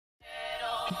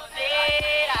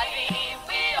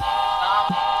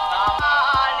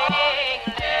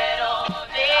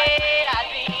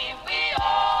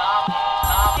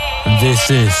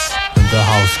This is the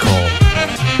House Call.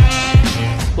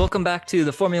 Welcome back to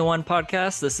the Formula One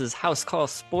podcast. This is House Call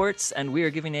Sports, and we are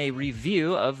giving a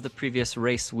review of the previous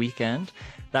race weekend.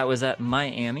 That was at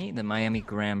Miami, the Miami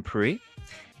Grand Prix.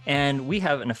 And we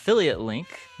have an affiliate link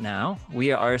now.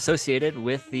 We are associated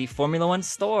with the Formula One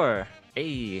store.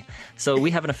 Hey, so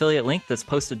we have an affiliate link that's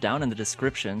posted down in the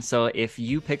description. So if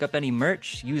you pick up any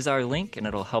merch, use our link and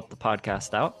it'll help the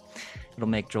podcast out. It'll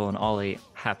make Joel and Ollie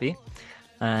happy.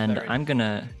 And I'm going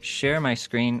to share my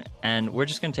screen, and we're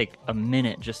just going to take a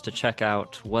minute just to check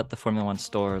out what the Formula One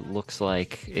store looks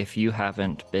like if you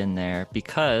haven't been there,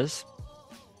 because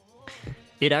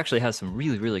it actually has some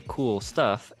really, really cool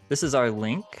stuff. This is our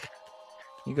link.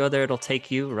 You go there, it'll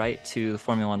take you right to the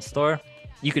Formula One store.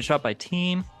 You can shop by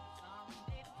team.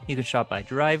 You can shop by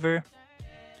driver.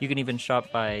 You can even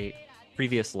shop by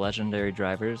previous legendary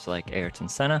drivers like Ayrton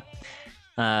Senna.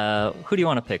 Who do you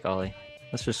want to pick, Ollie?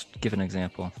 Let's just give an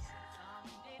example.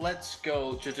 Let's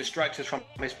go to distract us from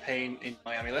his pain in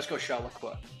Miami. Let's go Charles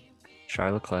Leclerc.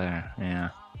 Charles Leclerc, yeah.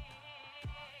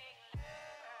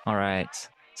 All right.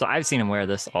 So I've seen him wear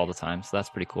this all the time, so that's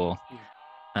pretty cool.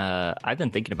 I've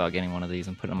been thinking about getting one of these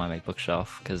and putting them on my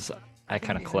bookshelf because I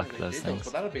kind of collect those things.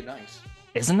 But that would be nice.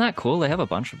 Isn't that cool? They have a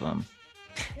bunch of them.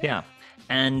 Yeah.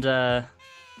 And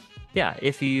yeah,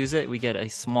 if you use it, we get a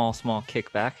small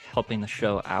kickback helping the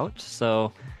show out.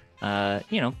 So,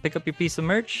 pick up your piece of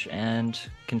merch and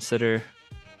consider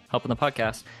helping the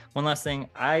podcast. One last thing,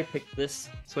 I picked this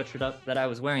sweatshirt up that I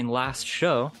was wearing last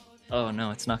show. Oh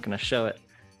no, it's not going to show it.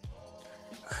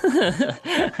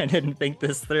 I didn't think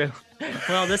this through.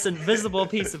 Well, this invisible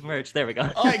piece of merch. There we go.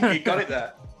 Oh, you got it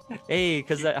there. Hey,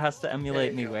 because that has to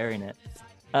emulate me wearing it. You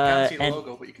can't see the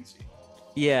logo, but you can see.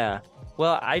 Yeah.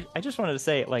 Well, I just wanted to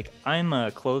say, like, I'm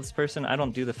a clothes person. I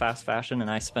don't do the fast fashion,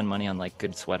 and I spend money on, like,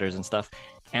 good sweaters and stuff.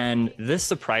 And this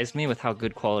surprised me with how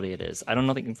good quality it is. I don't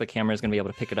know if the camera is going to be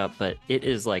able to pick it up, but it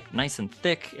is, like, nice and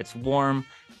thick. It's warm.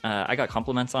 I got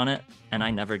compliments on it, and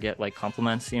I never get, like,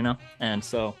 compliments, you know? And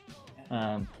so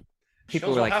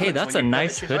people were like, hey, that's a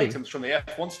nice hoodie. Items from the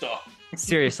F1 store.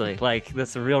 Seriously, like,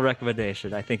 that's a real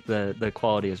recommendation. I think the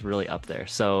quality is really up there.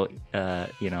 So,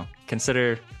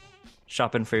 consider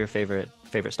shopping for your favorite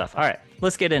stuff. All right,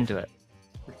 let's get into it.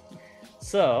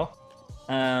 So,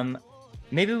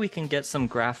 maybe we can get some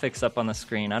graphics up on the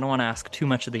screen. I don't want to ask too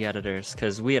much of the editors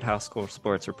because we at House Call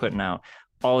Sports are putting out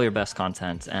all your best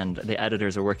content, and the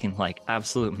editors are working like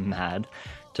absolute mad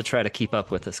to try to keep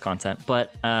up with this content.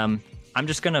 But I'm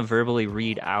just gonna verbally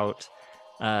read out,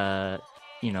 all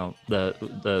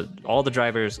the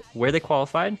drivers, where they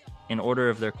qualified in order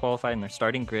of their qualified and their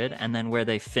starting grid, and then where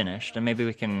they finished, and maybe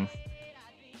we can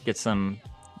get some,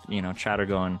 chatter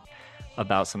going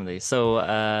about some of these. So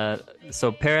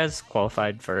Perez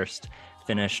qualified first,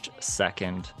 finished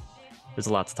second. There's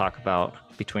a lot to talk about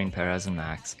between Perez and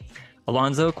Max.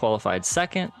 Alonso qualified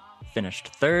second, finished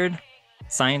third.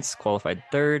 Sainz qualified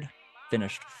third,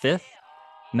 finished fifth.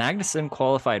 Magnussen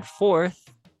qualified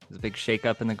fourth. There's a big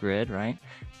shakeup in the grid, right?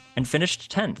 And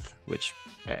finished 10th, which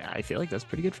I feel like that's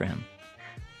pretty good for him.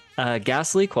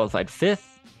 Gasly qualified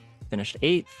fifth, finished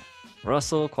eighth.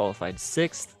 Russell qualified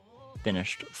sixth,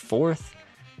 finished fourth.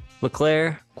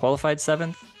 Leclerc qualified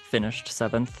seventh, finished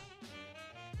seventh.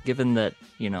 Given that,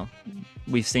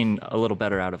 we've seen a little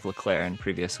better out of Leclerc in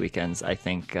previous weekends, I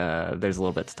think there's a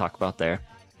little bit to talk about there.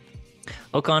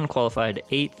 Ocon qualified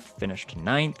eighth, finished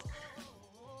ninth.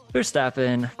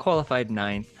 Verstappen qualified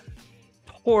ninth,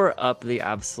 tore up the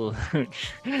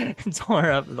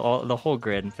whole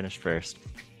grid and finished first.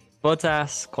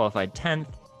 Bottas qualified 10th,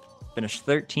 finished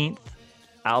 13th.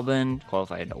 Albon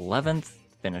qualified 11th,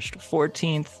 finished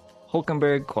 14th.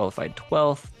 Hülkenberg qualified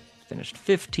 12th, finished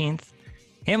 15th.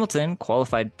 Hamilton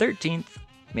qualified 13th,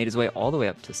 made his way all the way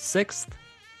up to 6th.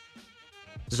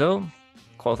 Zhou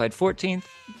qualified 14th,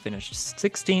 finished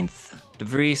 16th. De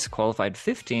Vries qualified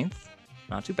 15th,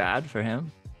 not too bad for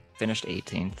him, finished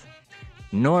 18th.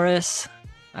 Norris,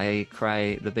 I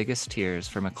cry the biggest tears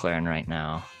for McLaren right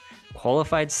now,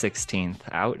 qualified 16th,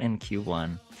 out in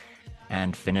Q1,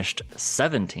 and finished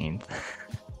 17th.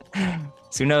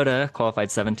 Tsunoda qualified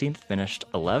 17th, finished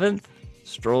 11th.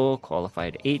 Stroll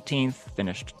qualified 18th,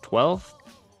 finished 12th.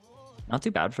 Not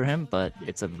too bad for him, but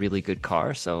it's a really good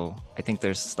car, so I think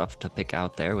there's stuff to pick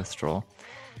out there with Stroll.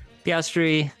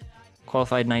 Piastri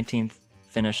qualified 19th,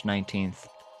 finished 19th.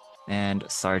 And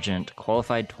Sargent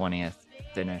qualified 20th,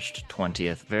 finished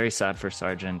 20th. Very sad for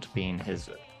Sargent, being his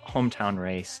hometown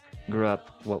race. Grew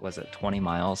up, 20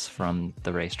 miles from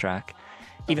the racetrack,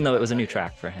 even though it was a new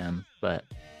track for him, but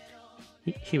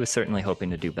he was certainly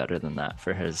hoping to do better than that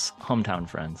for his hometown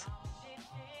friends.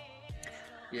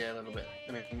 Yeah, a little bit.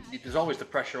 I mean, there's always the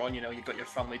pressure on. You've got your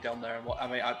family down there, and what I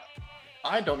mean,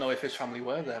 I don't know if his family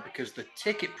were there because the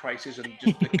ticket prices and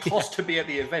just the cost to be at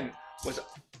the event was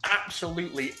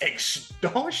absolutely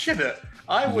extortionate.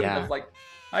 I wouldn't have like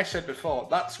I said before,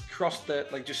 that's crossed the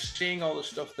just seeing all the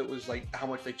stuff that was like how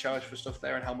much they charge for stuff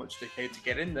there and how much they paid to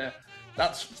get in there.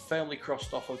 That's firmly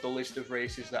crossed off of the list of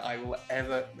races that I will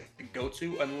ever go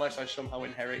to unless I somehow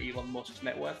inherit Elon Musk's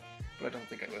net worth, but I don't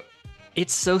think I will.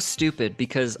 It's so stupid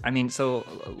because, I mean, so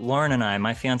Lauren and I,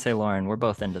 my fiance Lauren, we're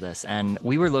both into this, and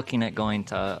we were looking at going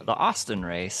to the Austin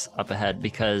race up ahead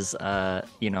because,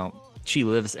 she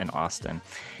lives in Austin,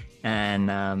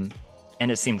 and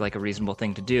it seemed like a reasonable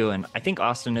thing to do. And I think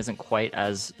Austin isn't quite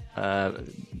as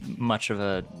much of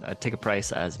a ticket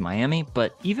price as Miami,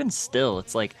 but even still,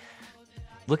 it's like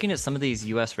looking at some of these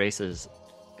U.S. races,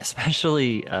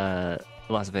 especially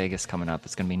Las Vegas coming up,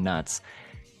 it's going to be nuts.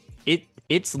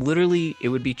 It's literally, it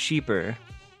would be cheaper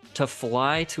to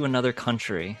fly to another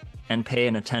country and pay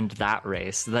and attend that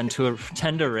race than to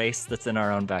attend a race that's in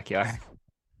our own backyard.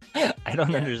 I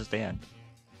don't understand.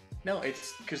 No,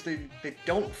 it's because they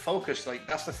don't focus. Like,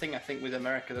 that's the thing I think with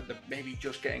America that they're maybe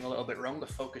just getting a little bit wrong. They're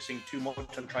focusing too much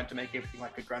on trying to make everything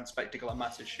like a grand spectacle, a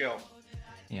massive show.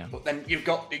 Yeah. But then you've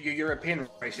got your European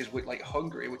races with like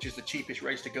Hungary, which is the cheapest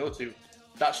race to go to.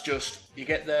 That's just, you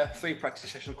get there, 3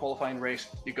 practice session, qualifying race,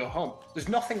 you go home. There's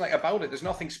nothing like about it. There's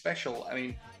nothing special. I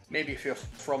mean, maybe if you're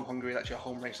from Hungary, that's your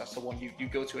home race. That's the one you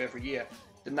go to every year.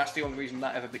 Then that's the only reason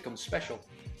that ever becomes special.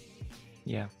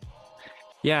 Yeah.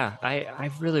 Yeah, I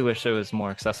really wish it was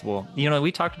more accessible.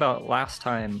 We talked about last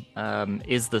time,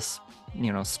 is this,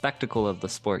 spectacle of the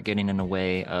sport getting in the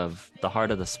way of the heart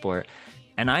of the sport?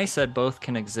 And I said both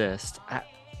can exist. I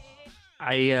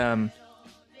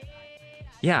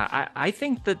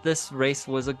think that this race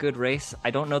was a good race.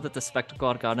 I don't know that the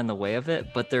spectacle got in the way of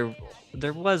it, but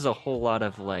there was a whole lot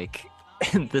of like,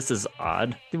 this is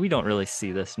odd. We don't really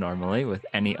see this normally with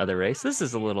any other race. This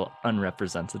is a little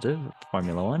unrepresentative of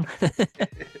Formula One.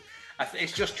 I think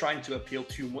it's just trying to appeal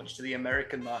too much to the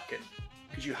American market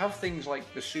because you have things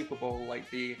like the Super Bowl,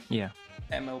 like the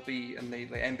MLB and the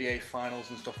NBA finals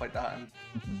and stuff like that,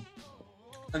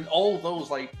 and all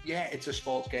those it's a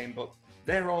sports game, but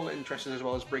they're all interested as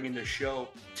well as bringing the show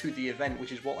to the event,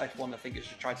 which is what F1 I think is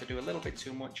trying to do a little bit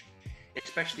too much,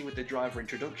 especially with the driver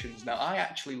introductions. Now, I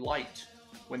actually liked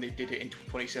when they did it in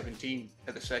 2017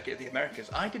 at the Circuit of the Americas.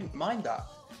 I didn't mind that,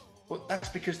 but that's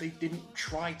because they didn't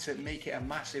try to make it a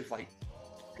massive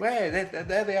there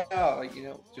they are,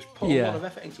 just put a lot of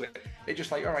effort into it. They're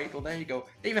just like, all right, well, there you go.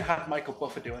 They even had Michael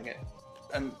Buffer doing it,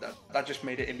 and that just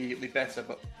made it immediately better.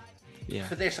 But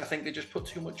for this, I think they just put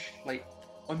too much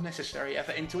unnecessary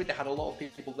effort into it. They had a lot of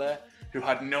people there who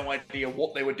had no idea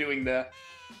what they were doing there.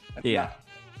 And that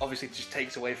obviously just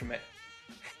takes away from it.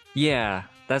 Yeah,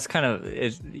 that's kind of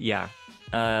it. Yeah.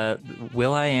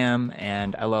 will.i.am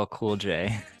and LL Cool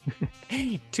J.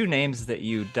 2 names that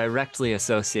you directly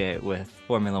associate with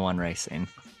Formula One racing.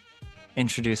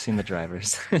 Introducing the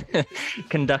drivers.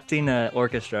 Conducting an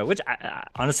orchestra, which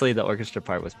honestly, the orchestra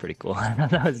part was pretty cool.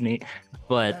 That was neat.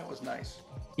 But that was nice.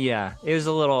 Yeah, it was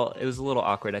a little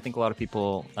awkward. I think a lot of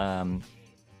people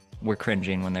were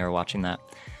cringing when they were watching that.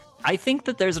 I think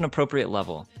that there's an appropriate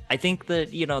level. I think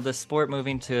that, the sport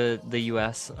moving to the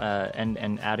U.S.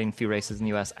 And adding a few races in the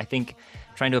U.S., I think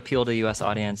trying to appeal to the U.S.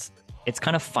 audience, it's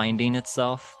kind of finding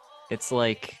itself. It's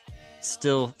like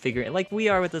still figuring, like we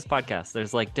are with this podcast.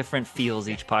 There's like different feels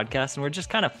each podcast, and we're just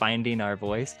kind of finding our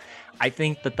voice. I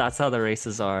think that that's how the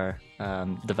races are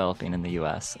developing in the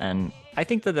U.S. And I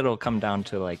think that it'll come down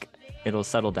to it'll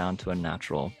settle down to a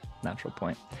natural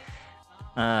point.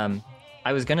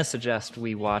 I was going to suggest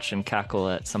we watch and cackle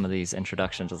at some of these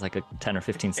introductions as like a 10 or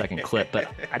 15 second clip, but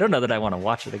I don't know that I want to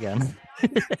watch it again.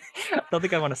 I don't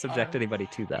think I want to subject anybody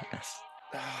to that.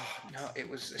 No, it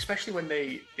was, especially when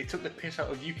they took the piss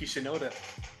out of Yuki Tsunoda.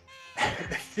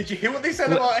 Did you hear what they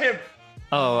said about him?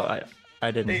 Oh, I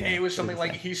didn't. It was something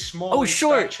like he's small in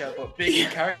stature but big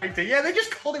in character. Yeah, they just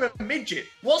called him a midget.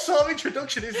 What sort of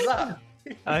introduction is that?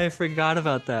 I forgot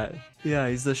about that. Yeah,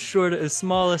 he's the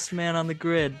smallest man on the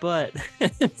grid, but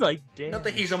it's like, damn. Not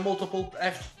that he's a multiple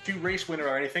F2 race winner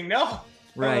or anything. No.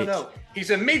 Right. No. He's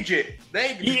a midget.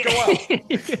 They just go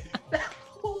out.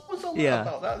 What was all that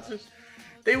about? That's just.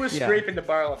 They were scraping the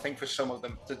barrel, I think, for some of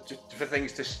them for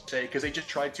things to say, because they just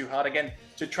tried too hard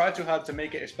to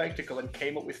make it a spectacle and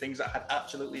came up with things that had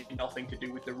absolutely nothing to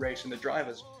do with the race and the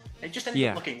drivers. It just ended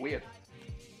up looking weird.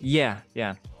 Yeah,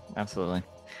 absolutely.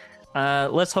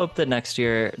 Let's hope that next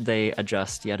year they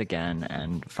adjust yet again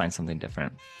and find something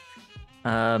different.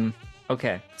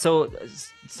 Okay, so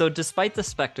despite the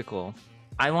spectacle,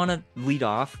 I want to lead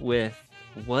off with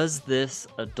was this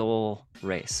a dull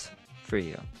race for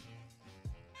you?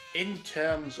 In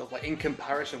terms of in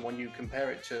comparison, when you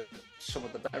compare it to some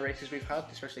of the better races we've had,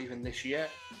 especially even this year,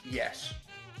 yes.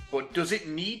 But does it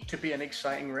need to be an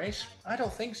exciting race? I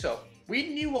don't think so. We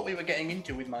knew what we were getting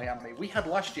into with Miami. We had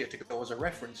last year to go as a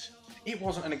reference. It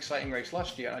wasn't an exciting race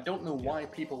last year, and I don't know why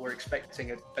people were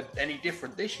expecting any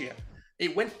different this year.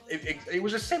 It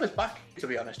was the same as back, to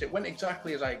be honest. It went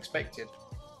exactly as I expected.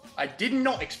 I did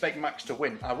not expect Max to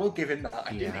win. I will give him that.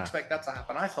 I didn't expect that to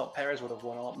happen. I thought Perez would have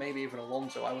won, or maybe even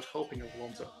Alonso. I was hoping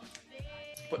Alonso.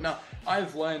 But no,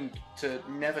 I've learned to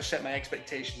never set my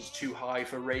expectations too high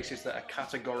for races that are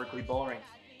categorically boring.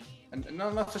 And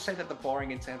not to say that they're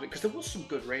boring in terms of, because there was some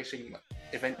good racing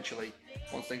eventually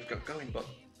once things got going, but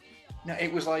no,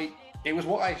 it was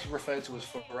what I referred to as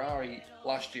Ferrari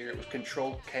last year. It was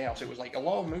controlled chaos. It was a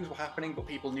lot of moves were happening, but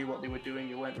people knew what they were doing.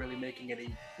 They weren't really making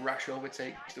any rash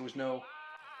overtakes. There was no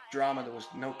drama. There was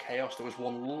no chaos. There was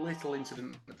one little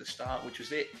incident at the start, which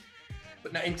was it.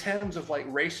 But now, in terms of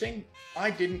racing, I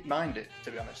didn't mind it,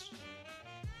 to be honest.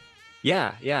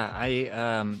 Yeah.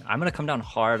 I'm gonna come down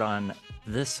hard on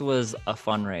this. Was a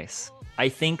fun race. I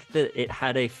think that it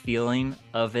had a feeling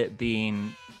of it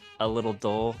being a little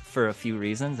dull for a few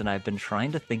reasons, and I've been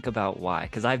trying to think about why.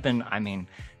 Because I've been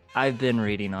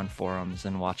reading on forums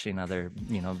and watching other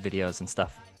videos and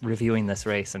stuff reviewing this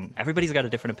race, and everybody's got a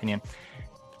different opinion.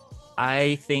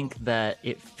 I think that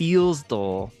it feels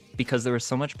dull because there was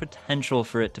so much potential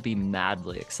for it to be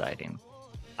madly exciting.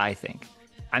 I think.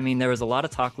 There was a lot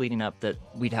of talk leading up that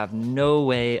we'd have no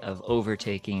way of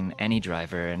overtaking any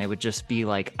driver, and it would just be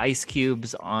like ice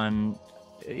cubes on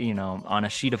a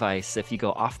sheet of ice if you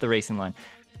go off the racing line.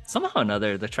 Somehow or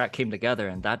another, the track came together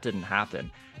and that didn't happen.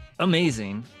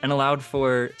 Amazing, and allowed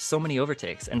for so many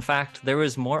overtakes. In fact, there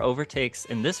was more overtakes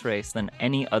in this race than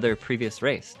any other previous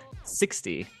race.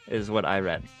 60 is what I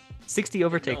read. 60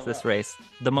 overtakes this race,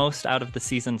 the most out of the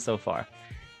season so far.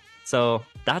 So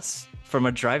that's, from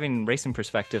a driving racing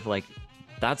perspective,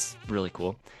 that's really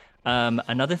cool.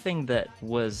 Another thing that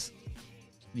was,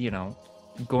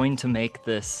 going to make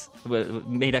this,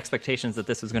 made expectations that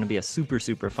this was going to be a super,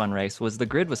 super fun race, was the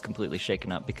grid was completely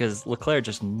shaken up because Leclerc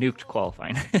just nuked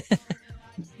qualifying.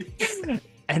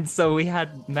 And so we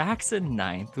had Max in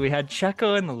ninth, we had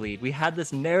Checo in the lead. We had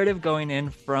this narrative going in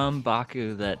from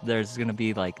Baku that there's going to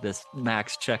be this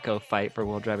Max Checo fight for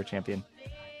World Driver Champion.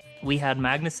 We had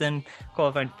Magnussen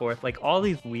qualifying fourth, all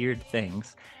these weird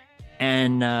things.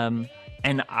 And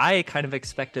I kind of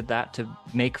expected that to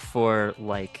make for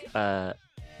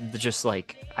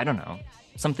I don't know,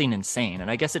 something insane.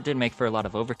 And I guess it did make for a lot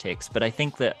of overtakes, but I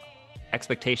think that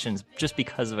expectations, just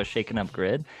because of a shaken up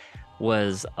grid,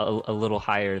 was a little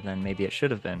higher than maybe it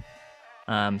should have been.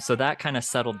 So that kind of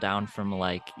settled down from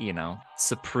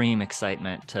supreme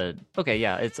excitement to, okay,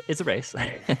 yeah, it's a race.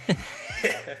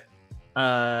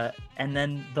 And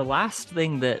then the last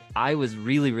thing that I was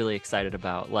really, really excited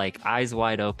about, eyes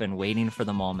wide open, waiting for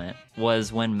the moment,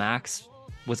 was when Max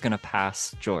was going to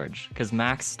pass George. Because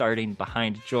Max starting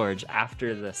behind George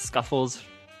after the scuffles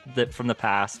that from the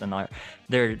past and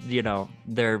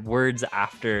their words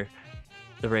after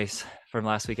the race from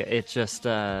last week, it just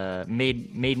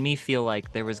made me feel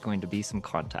like there was going to be some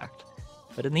contact.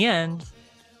 But in the end,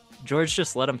 George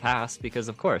just let him pass because,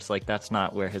 of course, that's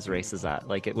not where his race is at.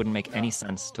 It wouldn't make any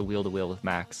sense to wheel to wheel with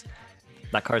Max.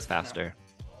 That car's faster.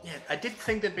 Yeah, I didn't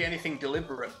think there'd be anything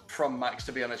deliberate from Max,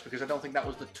 to be honest, because I don't think that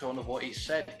was the tone of what he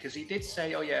said. Because he did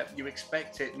say, oh yeah, you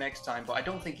expect it next time, but I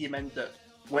don't think he meant that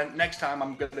when next time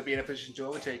I'm going to be in a position to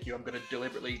overtake you, I'm going to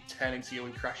deliberately turn into you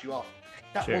and crash you off.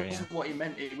 That wasn't what he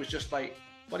meant. It was just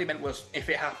what he meant was, if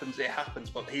it happens, it happens,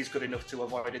 but he's good enough to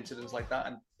avoid incidents like that,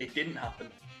 and it didn't happen.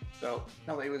 So,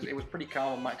 no, it was pretty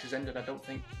calm on Max's end, and I don't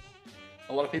think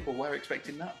a lot of people were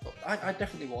expecting that, but I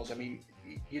definitely was.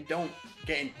 You don't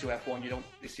get into F1,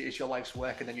 it's your life's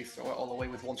work, and then you throw it all away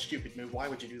with one stupid move. Why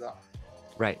would you do that?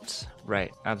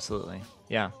 Right, absolutely.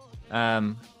 Yeah.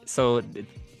 So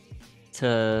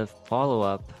to follow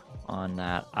up on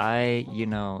that,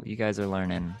 you guys are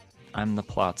learning, I'm the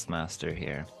plots master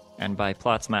here. And by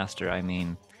plots master, I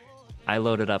mean, I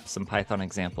loaded up some Python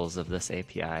examples of this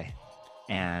API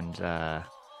and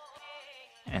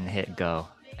hit go,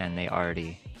 and they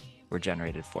already were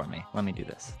generated for me. Let me do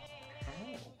this.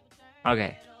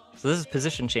 Okay, so this is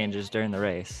position changes during the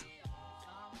race.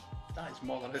 That is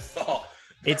more than I thought.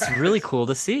 It's really cool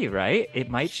to see, right? It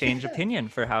might change opinion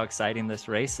for how exciting this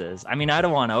race is. I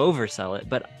don't want to oversell it,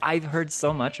 but I've heard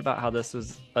so much about how this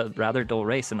was a rather dull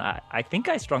race, and I think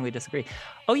I strongly disagree.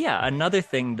 Oh yeah, another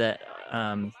thing that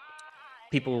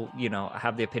people,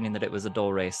 have the opinion that it was a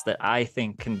dull race that I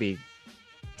think can be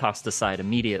tossed aside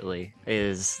immediately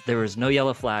is there was no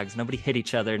yellow flags, nobody hit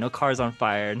each other, no cars on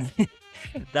fire.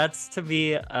 That's, to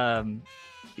me,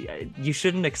 you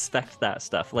shouldn't expect that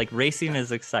stuff. Like, racing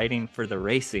is exciting for the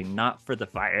racing, not for the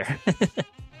fire.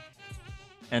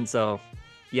 And so,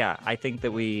 yeah, I think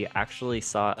that we actually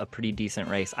saw a pretty decent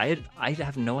race. I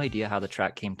have no idea how the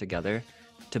track came together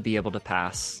to be able to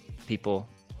pass people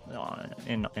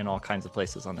in all kinds of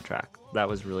places on the track. That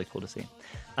was really cool to see.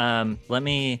 Let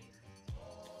me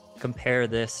compare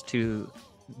this to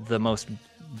the most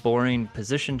boring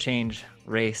position change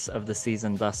race of the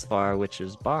season thus far, which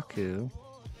is Baku.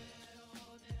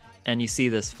 And you see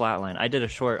this flat line. I did a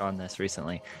short on this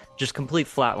recently. Just complete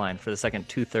flat line for the second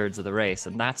 2/3 of the race.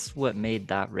 And that's what made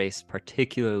that race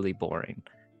particularly boring.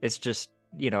 It's just,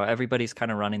 everybody's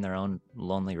kind of running their own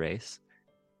lonely race,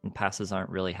 and passes aren't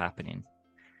really happening.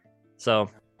 So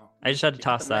I just had to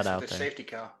toss that out there. The safety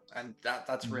car, and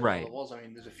that's really all it was. I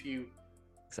mean, there's a few.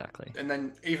 Exactly. And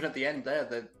then even at the end there,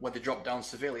 where they dropped down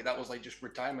severely, that was like just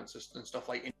retirements and stuff,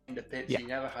 like in the pits. You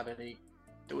never had any.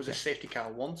 There was a safety car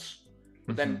once,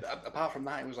 but then apart from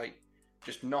that, it was like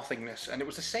just nothingness. And it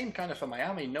was the same kind of for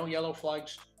Miami. No yellow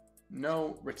flags,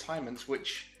 no retirements,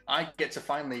 which I get to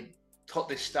finally put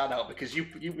this stat out because you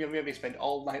made me spend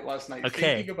all night last night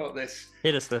thinking about this.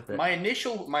 Hit us with it. My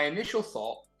initial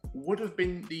thought would have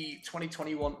been the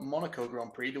 2021 Monaco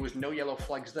Grand Prix. There was no yellow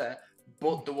flags there,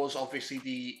 but there was obviously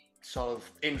the sort of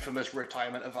infamous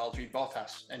retirement of Valtteri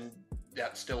Bottas, and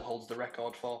that still holds the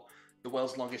record for the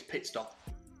world's longest pit stop.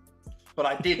 But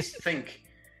I did think,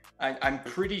 I'm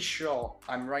pretty sure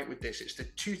I'm right with this, it's the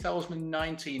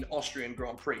 2019 Austrian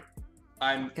Grand Prix.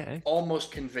 I'm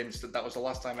almost convinced that was the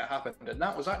last time it happened, and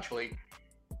that was actually,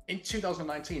 in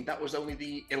 2019, that was only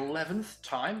the 11th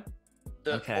time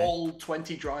that all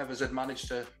 20 drivers had managed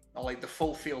to, or like the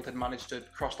full field had managed to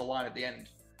cross the line at the end.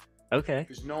 Okay.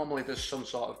 Because normally there's some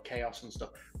sort of chaos and stuff.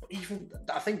 But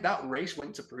I think that race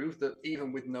went to prove that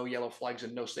even with no yellow flags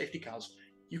and no safety cars,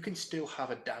 you can still have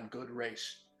a damn good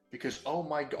race. Because, oh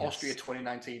my God, Austria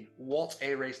 2019, what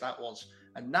a race that was.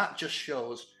 And that just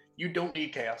shows you don't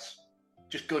need chaos,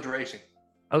 just good racing.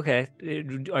 Okay.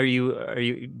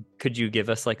 Could you give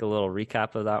us like a little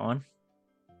recap of that one?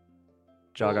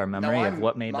 Jog our memory of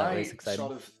what made that race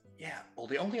exciting. Well,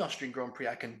 the only Austrian Grand Prix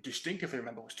I can distinctively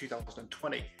remember was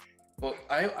 2020. But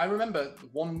I remember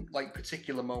one like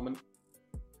particular moment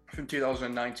from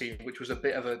 2019, which was a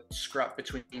bit of a scrap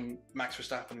between Max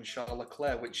Verstappen and Charles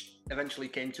Leclerc, which eventually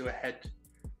came to a head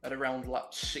at around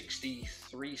lap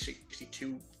 63,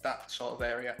 62, that sort of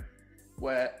area,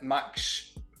 where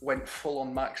Max went full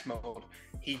on Max mode.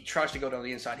 He tries to go down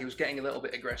the inside. He was getting a little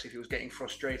bit aggressive. He was getting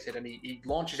frustrated, and he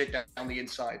launches it down the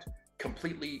inside,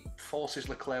 completely forces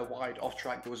Leclerc wide off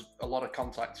track. There was a lot of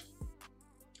contact.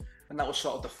 And that was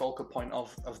sort of the focal point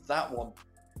of that one.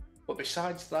 But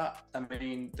besides that, I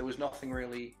mean, there was nothing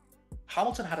really.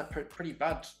 Hamilton had a pretty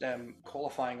bad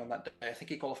qualifying on that day. I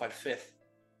think he qualified 5th,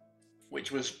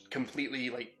 which was completely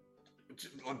like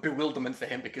bewilderment for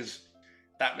him because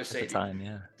that Mercedes,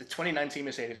 the 2019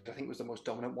 Mercedes, I think was the most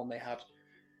dominant one they had.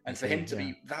 And for him to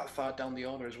be that far down the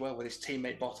order as well with his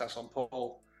teammate Bottas on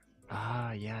pole,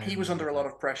 he was under a lot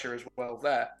of pressure as well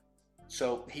there.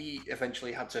 So he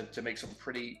eventually had to make some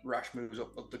pretty rash moves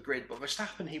up the grid. But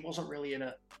Verstappen, he wasn't really in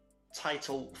a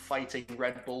title-fighting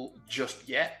Red Bull just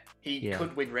yet. He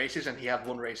could win races, and he had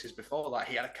won races before that.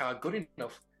 He had a car good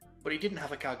enough, but he didn't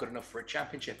have a car good enough for a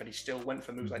championship, and he still went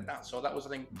for moves like that. So that was,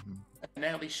 I think, an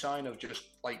early sign of just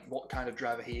like what kind of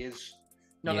driver he is.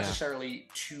 Not necessarily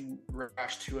too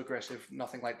rash, too aggressive,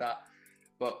 nothing like that.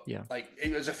 But like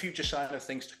it was a future sign of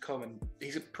things to come, and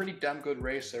he's a pretty damn good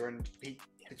racer, and he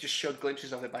just showed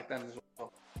glimpses of it back then as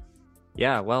well.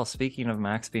 Yeah, well, speaking of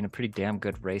Max being a pretty damn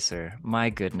good racer, my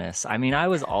goodness. I mean, I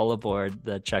was all aboard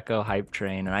the Checo hype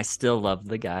train, and I still love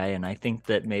the guy, and I think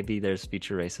that maybe there's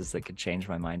future races that could change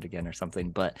my mind again or something.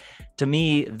 But to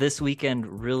me, this weekend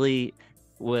really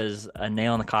was a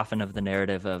nail in the coffin of the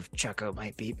narrative of Checo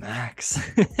might beat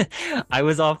Max. I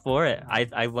was all for it.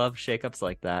 I love shakeups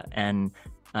like that. And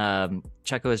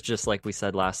Checo is, just like we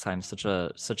said last time, such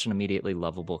an immediately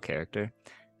lovable character.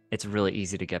 It's really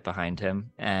easy to get behind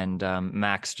him. And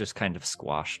Max just kind of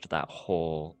squashed that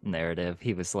whole narrative.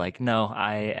 He was like, no,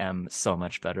 I am so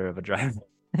much better of a driver.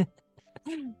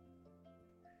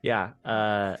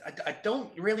 I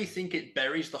don't really think it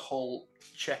buries the whole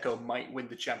Checo might win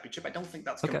the championship. I don't think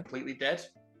that's completely dead,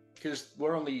 because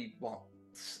we're only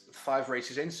 6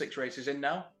 races in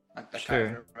now. I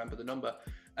can't remember the number,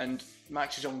 and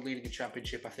Max is only leading the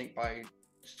championship, I think, by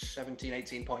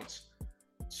 17-18 points.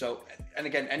 So, and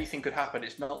again, anything could happen.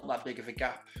 It's not that big of a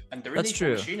gap, and they're in equal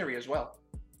machinery as well.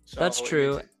 So that's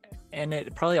true. And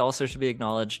it probably also should be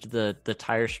acknowledged the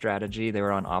tire strategy. They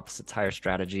were on opposite tire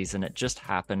strategies, and it just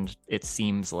happened, it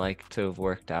seems like, to have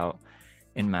worked out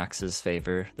in Max's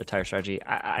favor, the tire strategy.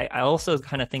 I also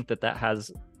kind of think that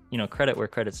has, credit where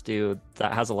credit's due.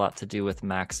 That has a lot to do with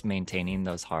Max maintaining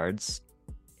those hards.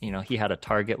 He had a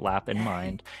target lap in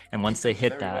mind, and once they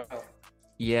hit that,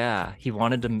 yeah, he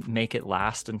wanted to make it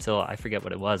last until, I forget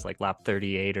what it was, like lap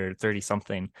 38 or 30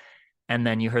 something. And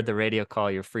then you heard the radio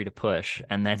call, you're free to push.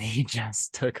 And then he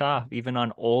just took off, even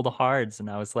on old hards. And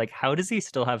I was like, how does he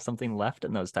still have something left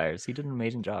in those tires? He did an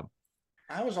amazing job.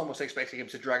 I was almost expecting him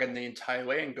to drag in the entire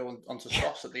way and go onto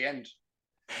softs at the end.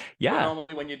 Yeah. But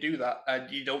normally when you do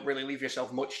that, you don't really leave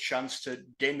yourself much chance to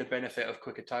gain the benefit of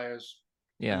quicker tires.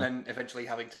 Yeah. And then eventually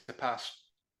having to pass.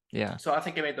 Yeah. So I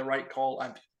think he made the right call,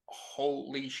 and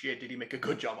holy shit, did he make a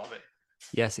good job of it.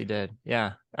 Yes, he did.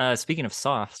 Yeah. Speaking of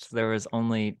softs, there was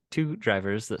only 2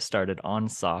 drivers that started on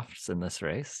softs in this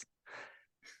race.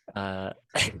 McLaren,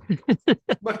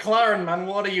 man,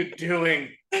 what are you doing?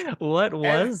 What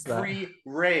was every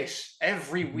race,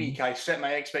 every week, I set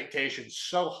my expectations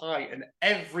so high, and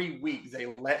every week they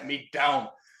let me down.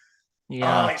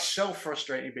 Yeah, it's so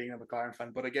frustrating being a McLaren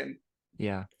fan, but again,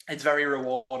 yeah, it's very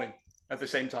rewarding at the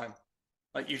same time.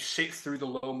 Like, you sit through the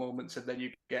low moments, and then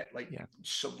you get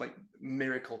some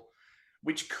miracle,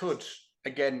 which could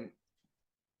again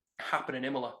happen in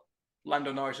Imola.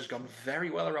 Lando Norris has gone very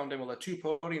well around Imola, 2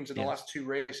 podiums in the last 2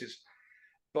 races.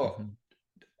 But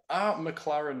are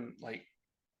McLaren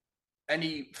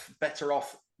any better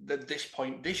off at this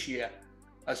point this year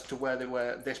as to where they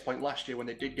were at this point last year when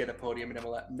they did get a podium in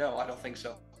Imola? No, I don't think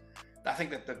so. I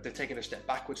think that they're taking a step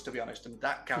backwards, to be honest, and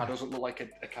that car doesn't look like a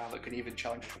car that can even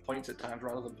challenge for points at times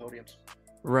rather than podiums.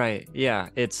 Right. Yeah.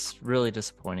 It's really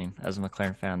disappointing as a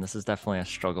McLaren fan. This is definitely a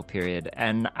struggle period.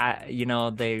 And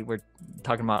they were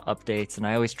talking about updates, and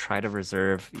I always try to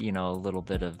reserve, a little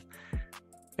bit of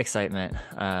excitement,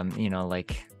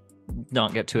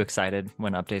 don't get too excited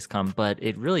when updates come, but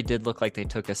it really did look like they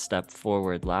took a step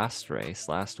forward last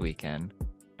weekend.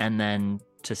 And then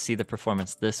to see the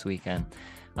performance this weekend,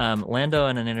 Lando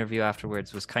in an interview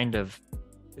afterwards was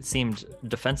it seemed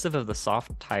defensive of the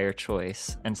soft tire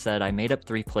choice and said, I made up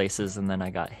 3 places and then I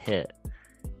got hit.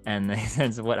 And they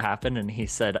said, what happened? And he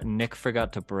said, Nick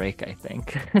forgot to brake, I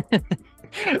think.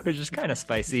 Which is kind of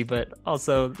spicy, but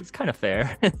also it's kind of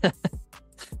fair.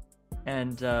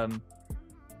 And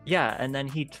and then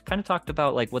he kind of talked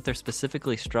about what they're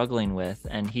specifically struggling with.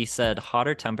 And he said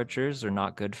hotter temperatures are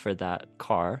not good for that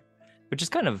car, which is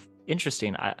kind of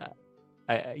interesting.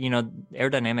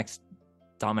 Aerodynamics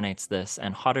dominates this,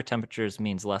 and hotter temperatures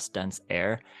means less dense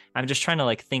air. I'm just trying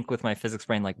to think with my physics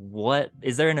brain, what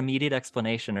is there an immediate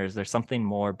explanation, or is there something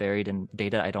more buried in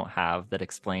data I don't have that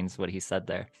explains what he said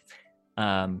there?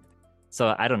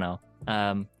 So I don't know.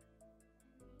 And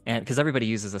because everybody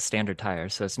uses a standard tire,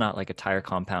 so it's not like a tire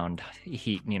compound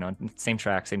heat, same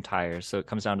track, same tires. So it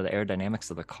comes down to the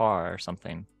aerodynamics of the car or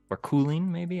something, or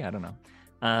cooling, maybe, I don't know.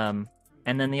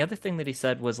 And then the other thing that he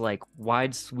said was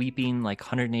wide sweeping,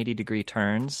 180 degree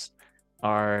turns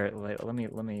are,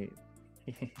 let me,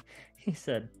 he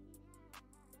said,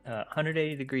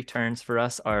 180 degree turns for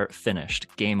us are finished,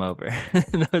 game over.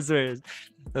 Those are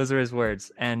his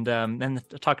words. And then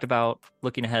talked about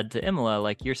looking ahead to Imola,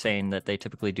 like you're saying that he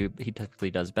typically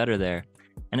does better there.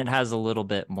 And it has a little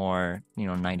bit more,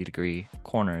 90 degree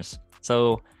corners.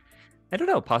 So I don't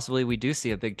know, possibly we do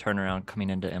see a big turnaround coming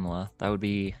into Imola. That would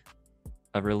be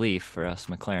a relief for us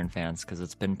McLaren fans, because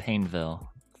it's been Painville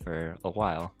for a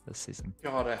while this season.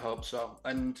 God, I hope so.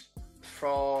 And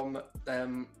from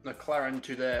McLaren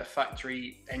to their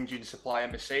factory engine supplier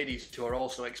Mercedes, who are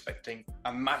also expecting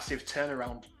a massive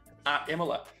turnaround at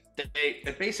Imola. They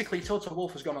basically, Toto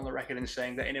Wolff has gone on the record in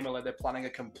saying that in Imola they're planning a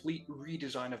complete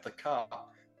redesign of the car,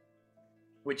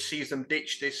 which sees them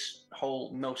ditch this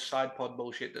whole no side pod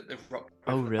bullshit that they've rocked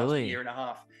for the past year and a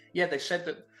half. Yeah, they said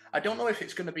that. I don't know if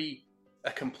it's going to be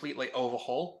a complete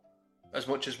overhaul as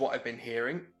much as what I've been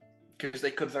hearing, because they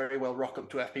could very well rock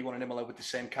up to FP1 in Imola with the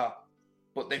same car.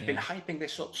 But they've been hyping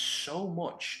this up so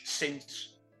much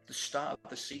since the start of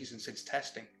the season, since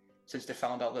testing, since they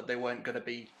found out that they weren't going to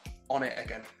be on it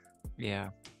again. Yeah.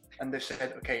 And they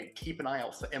said, okay, keep an eye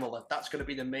out for Imola. That's going to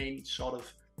be the main sort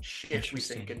of shift, we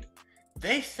think. And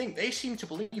they seem to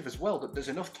believe as well that there's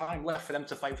enough time left for them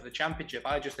to fight for the championship.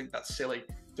 I just think that's silly,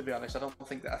 to be honest. I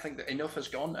think that enough has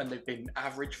gone, and they've been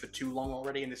average for too long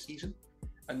already in the season.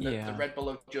 And the Red Bull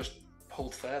have just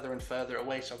pulled further and further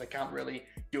away, so they can't really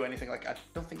do anything. I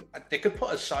don't think they could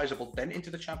put a sizable dent into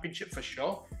the championship for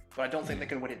sure, but I don't think they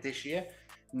can win it this year.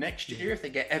 Next year, if they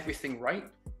get everything right,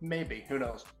 maybe. Who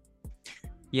knows?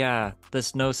 Yeah,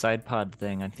 this no side pod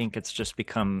thing, I think it's just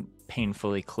become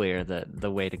painfully clear that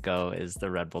the way to go is the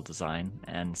Red Bull design.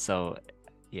 And so,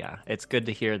 yeah, it's good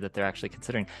to hear that they're actually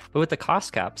considering. But with the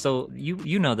cost cap, so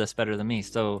you know this better than me.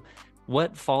 So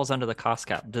what falls under the cost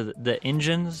cap? Do the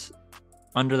engines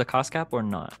under the cost cap or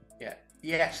not? Yeah.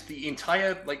 Yes, the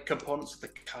entire like components of the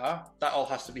car, that all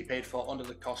has to be paid for under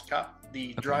the cost cap.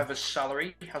 The driver's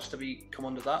salary has to be come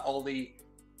under that. All the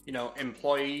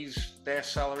employees, their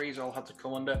salaries all had to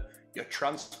come under. Your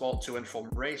transport to and from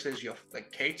races, your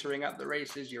like catering at the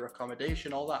races, your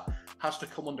accommodation, all that has to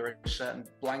come under a certain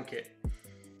blanket.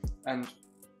 And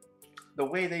the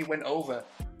way they went over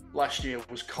last year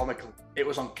was comical. It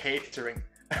was on catering.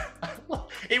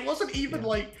 It wasn't even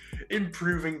like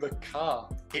improving the car.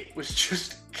 It was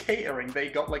just catering. They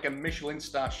got like a Michelin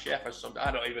star chef or something.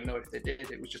 I don't even know if they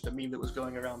did. It was just a meme that was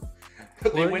going around.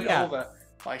 But they went over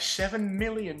by $7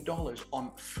 million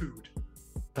on food.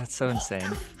 That's so insane.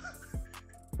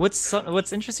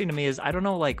 What's interesting to me is I don't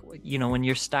know, like, when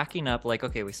you're stacking up, like,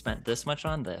 okay, we spent this much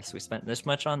on this, we spent this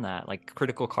much on that, like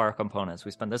critical car components,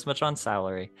 we spent this much on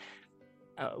salary.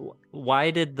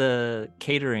 Why did the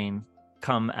catering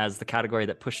come as the category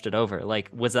that pushed it over? Like,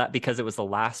 was that because it was the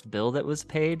last bill that was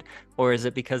paid, or is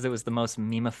it because it was the most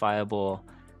memifiable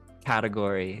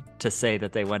category to say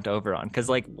that they went over on? Because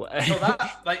like so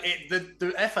that like the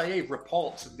FIA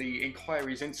reports the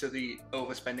inquiries into the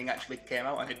overspending actually came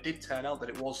out, and it did turn out that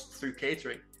it was through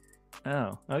catering.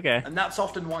 Oh, okay. And that's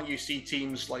often why you see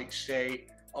teams like say,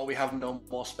 oh, we have no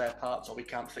more spare parts, or we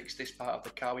can't fix this part of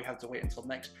the car, we have to wait until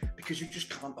next, because you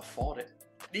just can't afford it.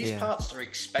 These parts are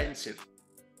expensive.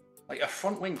 Like a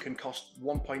front wing can cost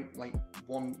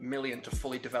 1.1 million to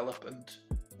fully develop and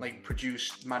like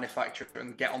produce, manufacture,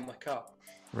 and get on the car.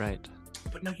 Right.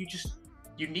 But no,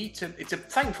 you need to.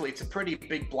 Thankfully it's a pretty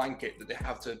big blanket that they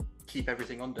have to keep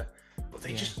everything under. But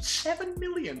they just $7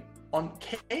 million on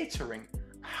catering.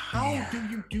 How do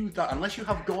you do that unless you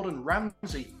have Gordon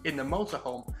Ramsay in the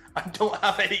motorhome? I don't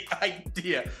have any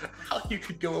idea how you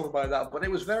could go over by that. But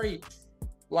it was very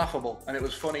laughable, and it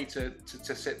was funny to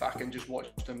sit back and just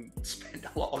watch them spend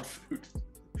a lot on food.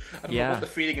 I don't know what they're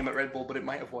feeding him at Red Bull, but it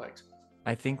might have worked.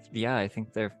 I think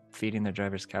they're feeding their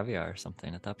drivers caviar or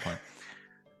something at that point.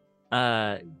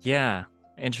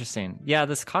 Interesting. Yeah,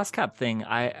 this cost cap thing,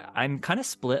 I'm kind of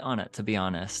split on it, to be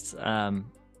honest.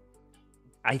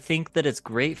 I think that it's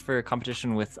great for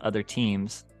competition with other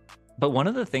teams, but one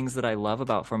of the things that I love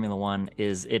about Formula One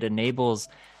is it enables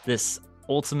this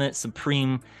ultimate,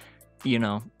 supreme,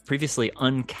 previously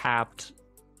uncapped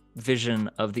vision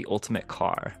of the ultimate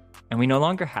car. And we no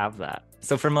longer have that.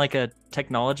 So from like a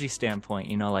technology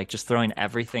standpoint, like just throwing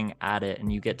everything at it,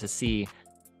 and you get to see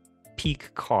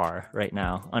peak car right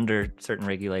now under certain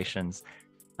regulations.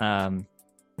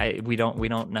 We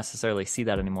don't necessarily see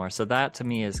that anymore. So that to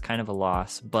me is kind of a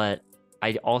loss, but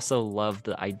I also love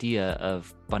the idea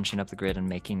of bunching up the grid and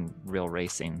making real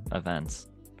racing events.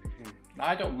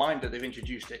 I don't mind that they've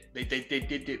introduced it. They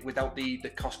did it without the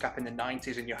cost cap in the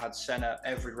 90s, and you had Senna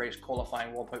every race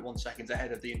qualifying 1.1 seconds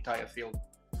ahead of the entire field.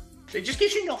 It just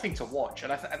gives you nothing to watch,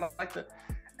 and I like that.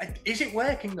 Is it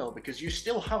working though? Because you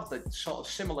still have the sort of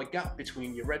similar gap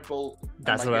between your Red Bull.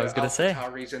 That's what I was going to say.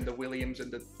 And the Williams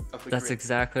and the. That's grid.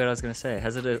 Exactly what I was going to say.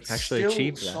 Has it actually still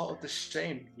achieved that? Sort of the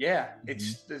same. Yeah,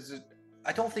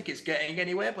 I don't think it's getting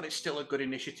anywhere, but it's still a good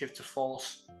initiative to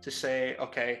force to say,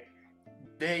 okay,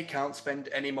 they can't spend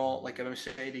any more like a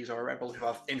Mercedes or a Red Bull who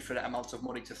have infinite amounts of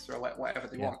money to throw at whatever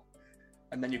they want.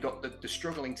 And then you've got the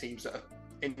struggling teams that are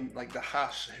in like the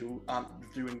Haas who aren't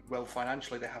doing well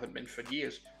financially. They haven't been for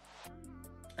years.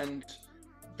 And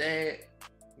they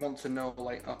want to know,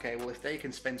 like, okay, well, if they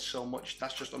can spend so much,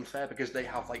 that's just unfair because they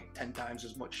have like 10 times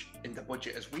as much in the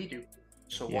budget as we do.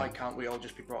 So why can't we all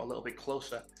just be brought a little bit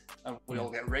closer and we all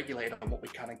get regulated on what we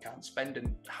can and can't spend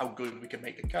and how good we can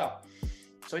make the car?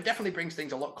 So it definitely brings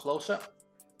things a lot closer.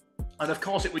 And of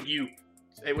course, it would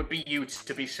be you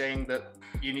to be saying that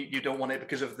you don't want it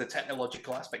because of the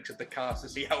technological aspects of the cars to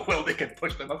see how well they can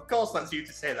push them. Of course, that's you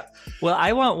to say that. Well,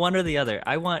 I want one or the other.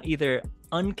 I want either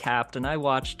uncapped and I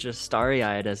watch just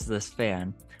starry-eyed as this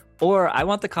fan, or I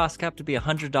want the cost cap to be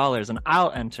 $100 and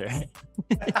I'll enter.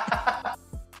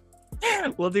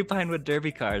 We'll do Pinewood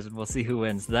Derby cars and we'll see who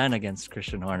wins then against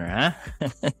Christian Horner,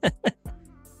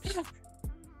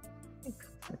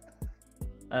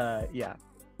 huh? Yeah.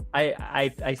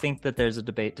 I think that there's a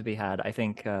debate to be had. I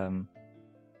think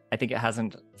it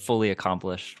hasn't fully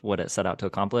accomplished what it set out to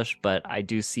accomplish, but I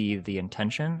do see the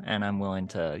intention, and I'm willing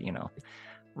to,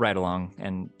 ride along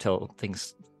until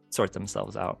things sort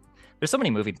themselves out. There's so many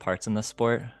moving parts in this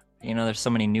sport. There's so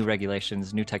many new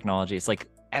regulations, new technology. It's like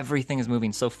everything is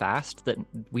moving so fast that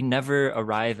we never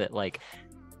arrive at like,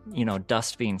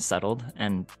 dust being settled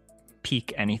and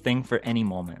peak anything for any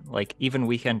moment. Like even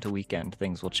weekend to weekend,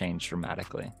 things will change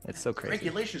dramatically. It's so crazy.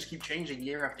 Regulations keep changing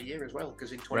year after year as well,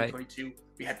 because in 2022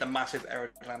 we had the massive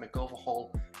aerodynamic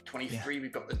overhaul. 23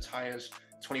 we've got the tires.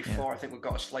 24 I think we've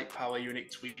got a slight power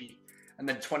unit tweak, and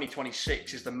then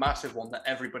 2026 is the massive one that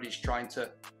everybody's trying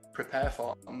to prepare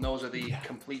for, and those are the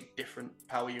complete different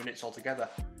power units altogether.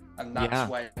 And that's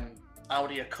when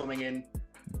Audi are coming in,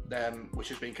 which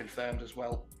has been confirmed as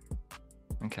well.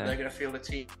 Okay. They're going to field a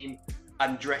team.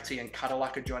 Andretti and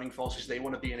Cadillac are joining forces. They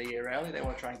want to be in a year early. They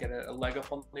want to try and get a leg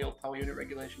up on the old power unit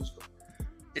regulations. But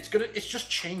it's just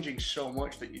changing so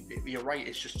much that you're right.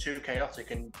 It's just too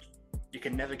chaotic, and you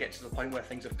can never get to the point where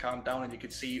things have calmed down, and you can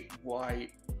see why.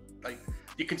 Like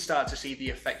you can start to see the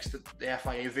effects that the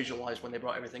FIA visualized when they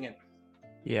brought everything in.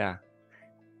 Yeah.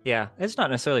 It's not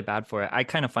necessarily bad for it. I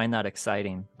kind of find that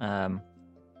exciting. As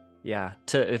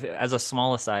a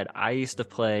small aside, I used to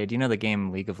play. Do you know the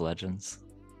game League of Legends?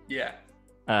 Yeah.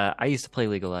 I used to play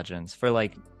League of Legends for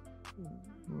like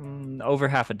over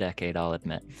half a decade, I'll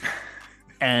admit.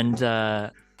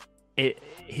 And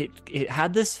it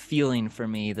had this feeling for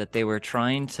me that they were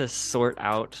trying to sort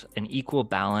out an equal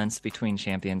balance between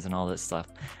champions and all this stuff.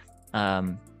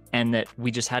 And that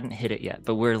we just hadn't hit it yet.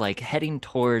 But we're like heading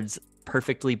towards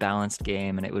perfectly balanced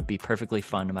game, and it would be perfectly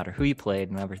fun no matter who you played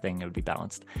and everything. It would be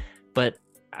balanced. But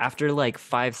after like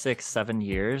 5, 6, 7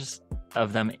 years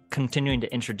of them continuing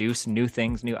to introduce new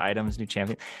things, new items, new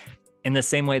champions, in the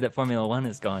same way that Formula One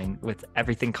is going, with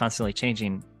everything constantly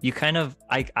changing, you kind of,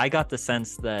 I got the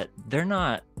sense that they're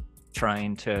not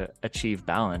trying to achieve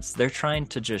balance. They're trying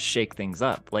to just shake things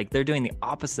up. Like they're doing the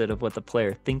opposite of what the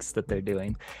player thinks that they're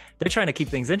doing. They're trying to keep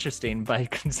things interesting by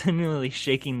continually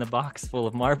shaking the box full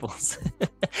of marbles.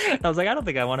 I was like, I don't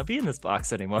think I want to be in this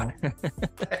box anymore.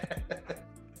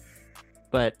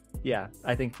 But yeah,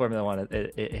 I think Formula One,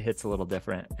 it hits a little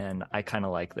different, and I kind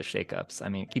of like the shakeups. I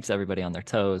mean, it keeps everybody on their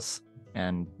toes,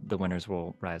 and the winners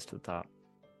will rise to the top.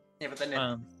 Yeah, but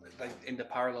then in the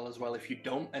parallel as well, if you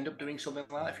don't end up doing something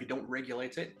like that, if you don't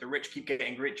regulate it, the rich keep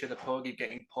getting richer, the poor keep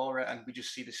getting poorer, and we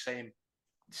just see the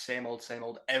same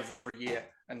old every year,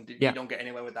 and you don't get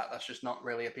anywhere with that. That's just not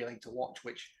really appealing to watch.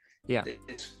 Which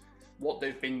it's what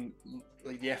they've been,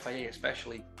 like the FIA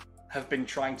especially, have been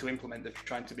trying to implement. They're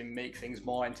trying to make things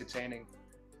more entertaining,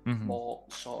 more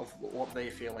sort of what they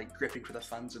feel like gripping for the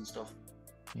fans and stuff.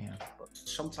 Yeah. But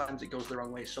sometimes it goes the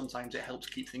wrong way. Sometimes it helps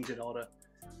keep things in order.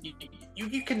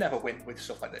 You can never win with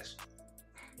stuff like this.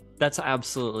 That's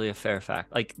absolutely a fair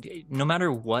fact. Like, no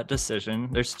matter what decision,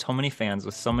 there's so many fans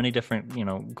with so many different,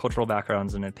 cultural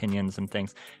backgrounds and opinions and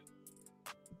things.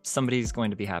 Somebody's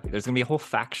going to be happy. There's going to be a whole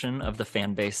faction of the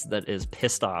fan base that is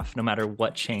pissed off no matter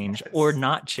what change or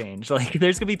not change. Like,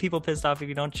 there's going to be people pissed off if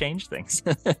you don't change things.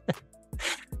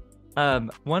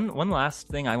 One last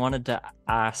thing I wanted to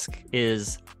ask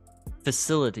is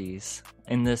facilities.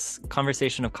 In this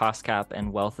conversation of cost cap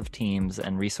and wealth of teams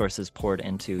and resources poured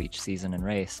into each season and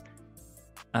race,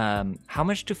 how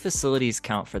much do facilities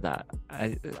count for that?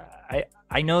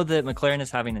 I know that McLaren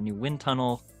is having a new wind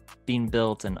tunnel being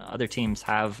built, and other teams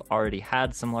have already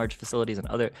had some large facilities, and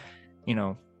other,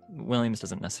 Williams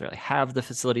doesn't necessarily have the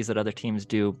facilities that other teams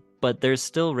do, but there's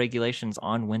still regulations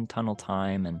on wind tunnel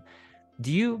time. And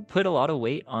do you put a lot of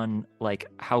weight on like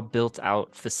how built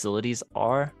out facilities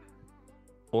are,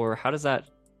 or how does that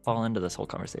fall into this whole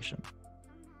conversation?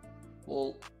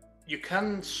 Well, you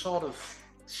can sort of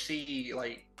see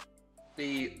like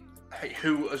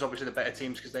who is obviously the better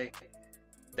teams, because they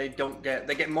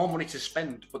get more money to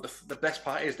spend, but the best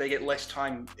part is they get less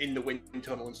time in the wind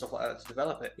tunnel and stuff like that to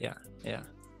develop it. Yeah.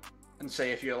 And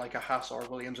say if you're like a Haas or a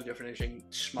Williams and you're finishing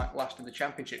smack last in the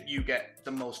championship, you get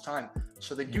the most time.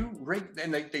 So they do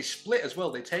and they split as well.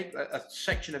 They take a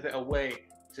section of it away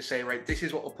to say, right, this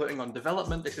is what we're putting on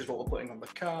development, this is what we're putting on the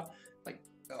car, like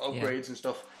upgrades and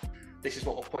stuff. This is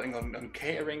what we're putting on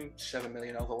catering, 7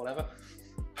 million over whatever.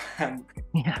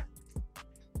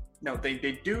 No,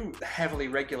 they do heavily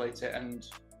regulate it, and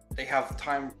they have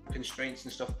time constraints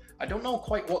and stuff. I don't know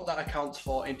quite what that accounts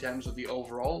for in terms of the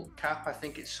overall cap. I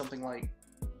think it's something like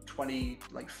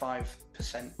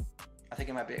 5%. I think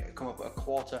it might come up at a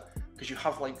quarter, because you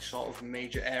have like sort of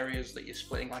major areas that you're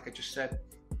splitting, like I just said.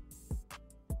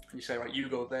 And you say, right, you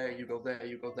go there, you go there,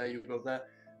 you go there, you go there,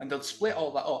 and they'll split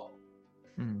all that up.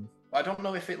 I don't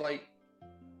know if it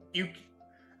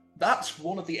that's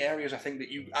one of the areas I think that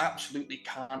you absolutely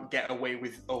can't get away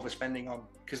with overspending on,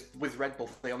 because with Red Bull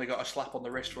they only got a slap on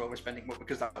the wrist for overspending, but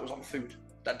because that was on food,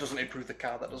 that doesn't improve the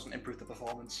car, that doesn't improve the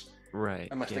performance, right?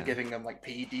 Unless they're giving them like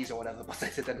PEDs or whatever, but they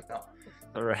did not.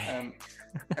 Right.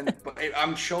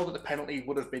 I'm sure that the penalty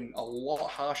would have been a lot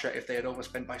harsher if they had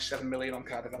overspent by 7 million on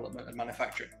car development and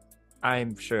manufacturing.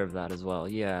 I'm sure of that as well.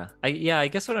 Yeah. I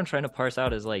guess what I'm trying to parse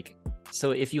out is like,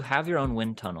 so if you have your own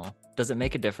wind tunnel, does it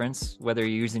make a difference whether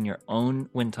you're using your own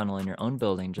wind tunnel in your own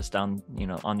building, just down,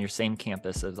 on your same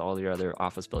campus as all your other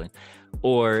office buildings,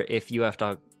 or if you have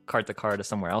to cart the car to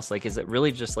somewhere else? Like, is it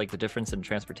really just like the difference in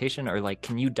transportation, or like,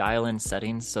 can you dial in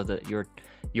settings so that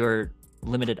your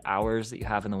limited hours that you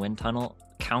have in the wind tunnel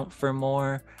count for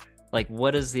more? Like,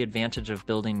 what is the advantage of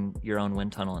building your own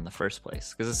wind tunnel in the first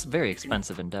place? Because it's a very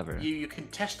expensive endeavor. You can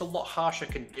test a lot harsher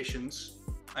conditions,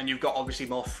 and you've got obviously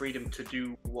more freedom to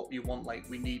do what you want. Like,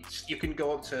 you can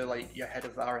go up to like your head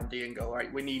of R&D and go, all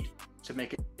right, we need to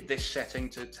make it this setting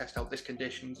to test out this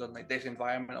conditions and like this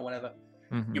environment or whatever.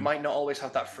 Mm-hmm. You might not always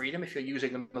have that freedom if you're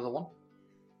using another one.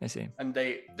 I see. And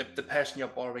the person you're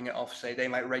borrowing it off, say, they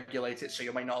might regulate it, so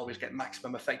you might not always get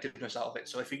maximum effectiveness out of it.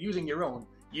 So if you're using your own,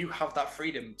 you have that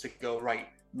freedom to go, right,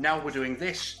 now we're doing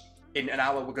this, in an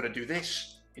hour we're going to do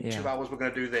this, in 2 hours we're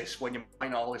going to do this, when you might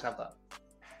not always have that.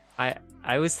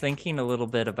 I was thinking a little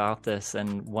bit about this,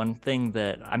 and one thing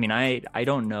that, I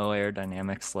don't know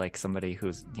aerodynamics like somebody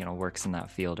who's, works in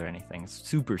that field or anything. It's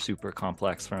super, super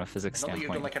complex from a physics standpoint.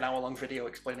 You've done like an hour-long video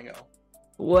explaining it all.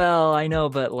 Well, I know,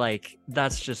 but like,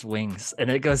 that's just wings, and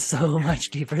it goes so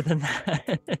much deeper than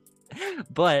that.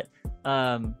 But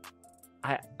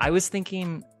I was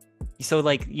thinking, so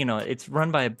like, it's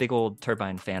run by a big old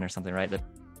turbine fan or something, right? That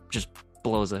just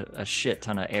blows a shit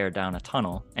ton of air down a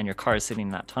tunnel, and your car is sitting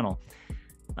in that tunnel.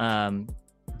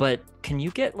 But can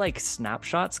you get like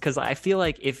snapshots? Because I feel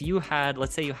like if you had,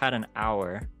 let's say you had an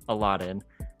hour allotted,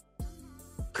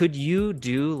 could you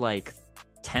do like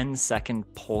 10-second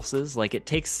pulses? Like, it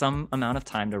takes some amount of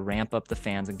time to ramp up the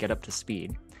fans and get up to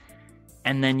speed,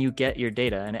 and then you get your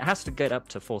data, and it has to get up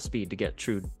to full speed to get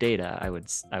true data. I would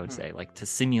say, like, to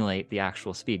simulate the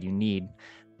actual speed you need.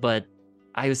 But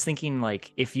I was thinking,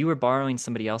 like, if you were borrowing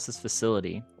somebody else's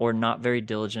facility, or not very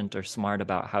diligent or smart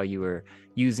about how you were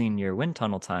using your wind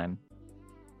tunnel time,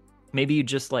 maybe you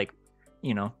just like,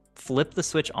 flip the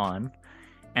switch on,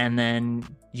 and then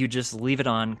you just leave it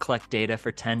on, collect data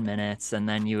for 10 minutes, and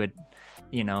then you would,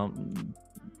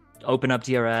 open up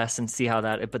DRS and see how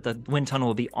but the wind tunnel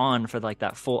will be on for like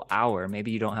that full hour.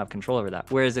 Maybe you don't have control over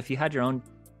that. Whereas if you had your own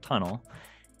tunnel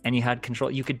and you had control,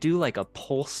 you could do like a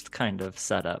pulsed kind of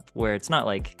setup where it's not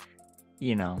like,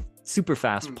 super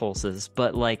fast pulses,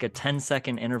 but like a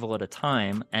 10-second interval at a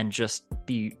time, and just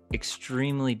be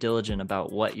extremely diligent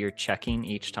about what you're checking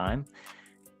each time.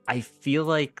 I feel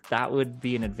like that would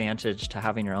be an advantage to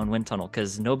having your own wind tunnel,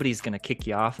 because nobody's going to kick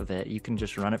you off of it. You can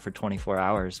just run it for 24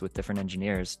 hours with different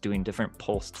engineers doing different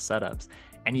pulsed setups,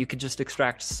 and you could just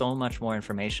extract so much more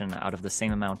information out of the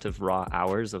same amount of raw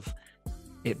hours of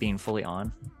it being fully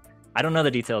on. I don't know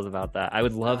the details about that. I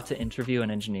would love to interview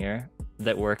an engineer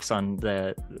that works on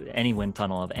any wind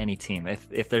tunnel of any team.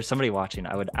 If there's somebody watching,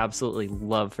 I would absolutely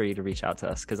love for you to reach out to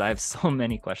us, because I have so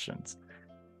many questions.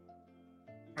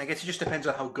 I guess it just depends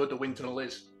on how good the wind tunnel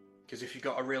is, because if you've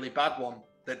got a really bad one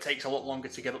that takes a lot longer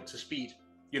to get up to speed,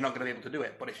 you're not going to be able to do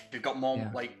it. But if you've got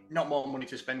more, not more money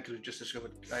to spend, because we just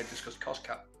discussed cost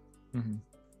cap. Mm-hmm.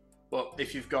 But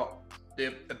if you've got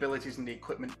the abilities and the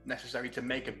equipment necessary to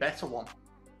make a better one,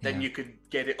 then you could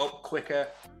get it up quicker.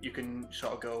 You can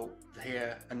sort of go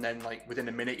here, and then like within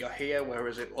a minute you're here,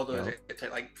 whereas it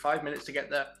take like 5 minutes to get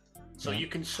there. So you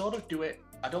can sort of do it.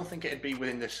 I don't think it'd be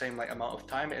within the same like amount of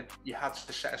time. You had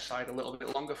to set aside a little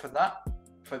bit longer for that,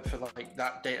 for like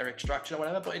that data extraction or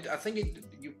whatever. But I think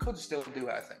you could still do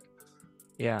it, I think.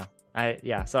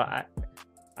 So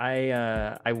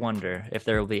I wonder if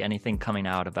there will be anything coming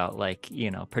out about like,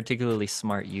 particularly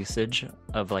smart usage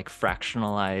of like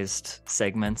fractionalized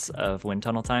segments of wind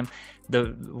tunnel time.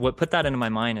 What put that into my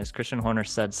mind is Christian Horner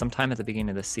said sometime at the beginning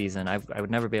of the season, I would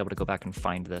never be able to go back and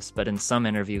find this, but in some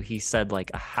interview he said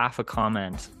like a half a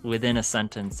comment within a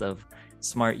sentence of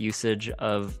smart usage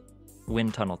of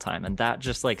wind tunnel time, and that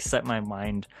just like set my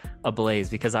mind ablaze,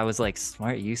 because I was like,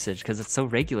 smart usage, because it's so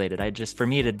regulated. For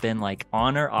me it had been like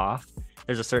on or off.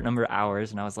 There's a certain number of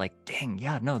hours, and I was like, dang,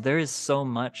 there is so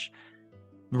much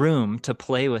room to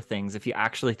play with things if you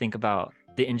actually think about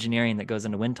the engineering that goes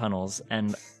into wind tunnels,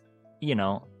 and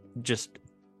just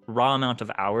raw amount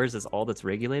of hours is all that's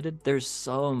regulated. There's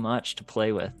so much to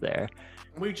play with there.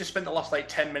 We just spent the last like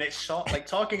 10 minutes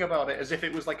talking about it as if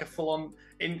it was like a full-on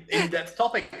in-depth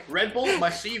topic. Red Bull,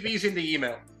 my CV's in the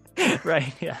email.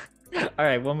 Right, yeah. All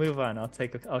right, we'll move on. I'll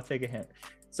take a hint.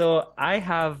 So I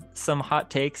have some hot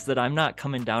takes that I'm not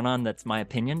coming down on. That's my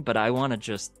opinion, but I want to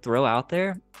just throw out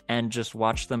there and just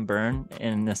watch them burn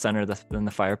in the center of in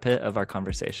the fire pit of our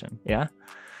conversation. Yeah.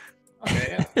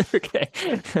 Okay. Yeah. Okay.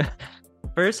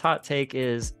 First hot take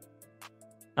is,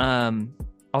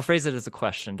 I'll phrase it as a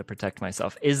question to protect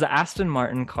myself. Is the Aston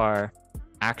Martin car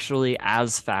actually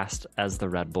as fast as the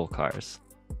Red Bull cars?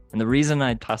 And the reason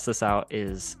I toss this out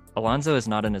is Alonso is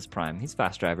not in his prime. He's a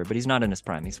fast driver, but he's not in his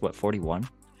prime. He's 41?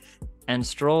 And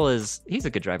Stroll he's a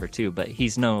good driver too, but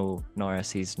he's no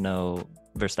Norris, he's no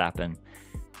Verstappen,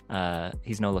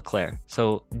 he's no Leclerc.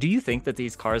 So do you think that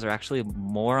these cars are actually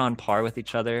more on par with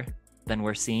each other than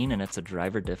we're seeing, and it's a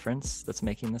driver difference that's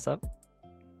making this up?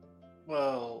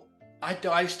 Well,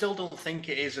 I still don't think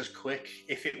it is as quick.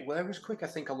 If it were as quick, I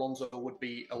think Alonso would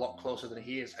be a lot closer than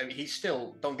he is. I mean, he's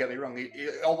still, don't get me wrong,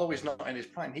 although he's not in his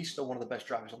prime, he's still one of the best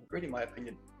drivers on the grid, in my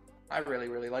opinion. I really,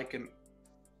 really like him.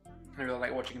 I really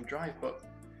like watching him drive. But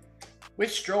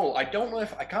with Stroll, I can't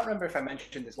remember if I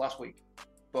mentioned this last week,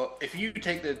 but if you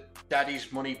take the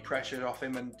daddy's money pressure off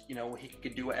him and, he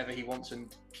can do whatever he wants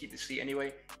and keep the seat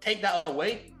anyway, take that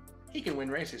away, he can win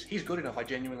races. He's good enough, I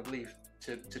genuinely believe,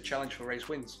 to challenge for race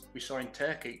wins. We saw in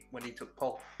Turkey when he took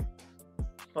pole.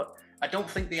 But I don't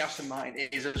think the Aston Martin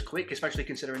is as quick, especially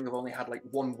considering they've only had like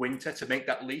one winter to make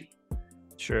that leap.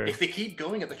 Sure. If they keep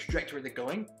going at the trajectory they're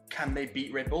going, can they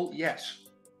beat Red Bull? Yes.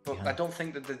 But yeah. I don't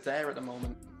think that they're there at the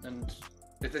moment, and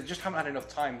they just haven't had enough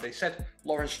time.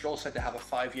 Lawrence Stroll said they have a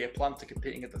 5-year plan to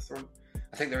competing at the front.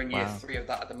 I think they're in year 3 of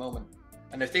that at the moment.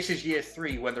 And if this is year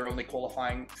 3 when they're only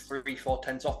qualifying 3-4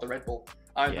 tenths off the Red Bull,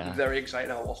 I'm very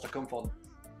excited about what's to come for them.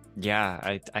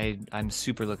 Yeah, I'm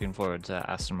super looking forward to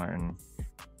Aston Martin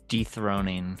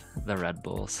dethroning the Red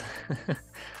Bulls.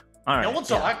 All right. No one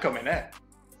saw that coming, eh?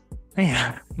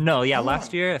 Yeah. No, yeah.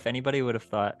 Last year, if anybody would have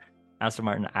thought Aston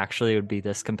Martin actually would be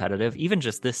this competitive, even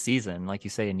just this season, like you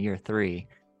say, in year 3,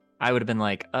 I would have been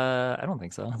like, I don't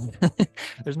think so.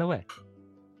 There's no way.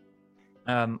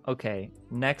 Okay,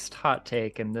 next hot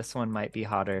take, and this one might be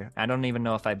hotter. I don't even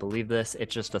know if I believe this.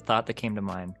 It's just a thought that came to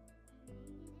mind.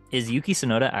 Is Yuki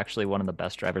Tsunoda actually one of the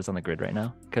best drivers on the grid right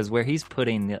now? Because where he's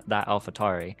putting that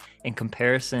AlphaTauri in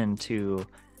comparison to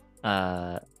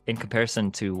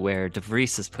where De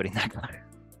Vries is putting that car,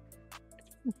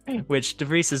 which De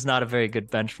Vries is not a very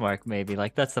good benchmark. Maybe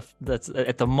like that's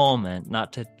at the moment,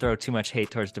 not to throw too much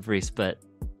hate towards De Vries, but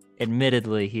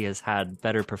admittedly he has had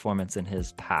better performance in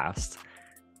his past.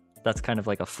 That's kind of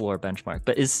like a floor benchmark.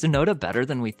 But is Tsunoda better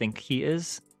than we think he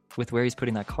is with where he's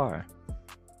putting that car?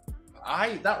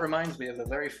 That reminds me of a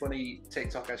very funny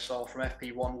TikTok I saw from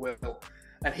FP1 Will,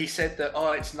 and he said that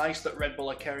it's nice that Red Bull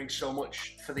are caring so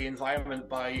much for the environment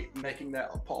by making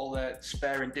put all their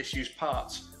spare and disused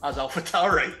parts as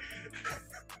AlphaTauri.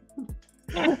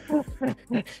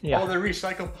 Yeah. All the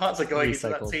recycled parts are going into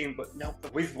that team, but no,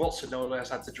 with what Tsunoda has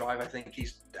had to drive, I think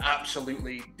he's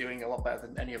absolutely doing a lot better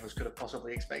than any of us could have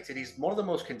possibly expected. He's one of the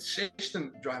most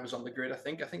consistent drivers on the grid, I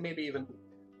think maybe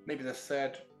the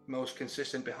third most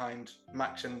consistent behind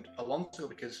Max and Alonso,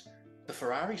 because the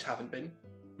Ferraris haven't been.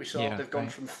 We saw they've gone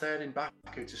from 3rd in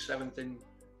Baku to 7th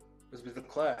with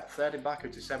Leclerc, 3rd in Baku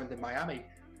to 7th in Miami.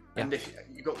 Yeah. And if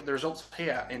you got the results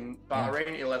here in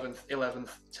Bahrain, 11th,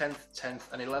 10th,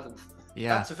 and 11th.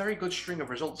 Yeah. That's a very good string of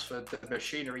results for the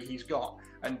machinery he's got.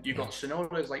 And you've got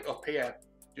Tsunoda's like up here,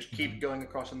 just keep going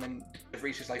across, and then De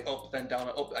Vries is like up, then down,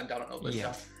 up, and down, and up, and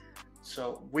down.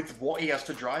 So with what he has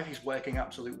to drive, he's working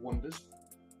absolute wonders.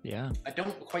 Yeah. I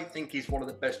don't quite think he's one of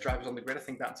the best drivers on the grid. I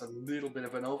think that's a little bit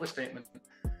of an overstatement.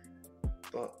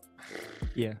 But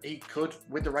yeah, he could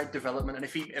with the right development, and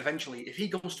if he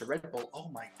goes to Red Bull, oh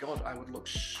my god, I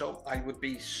would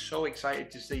be so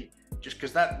excited to see, just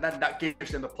because that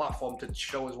gives him a platform to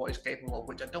show us what he's capable of,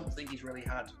 which I don't think he's really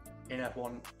had in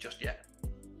F1 just yet.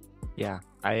 Yeah,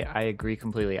 I agree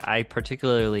completely. I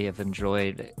particularly have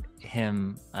enjoyed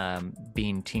him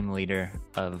being team leader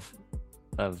of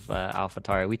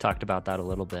AlphaTauri. We talked about that a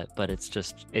little bit, but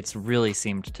it's really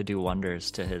seemed to do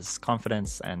wonders to his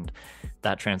confidence, and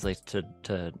that translates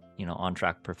to on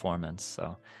track performance.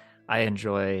 So I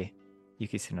enjoy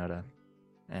Yuki Tsunoda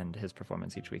and his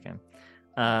performance each weekend.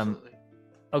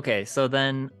 Okay, so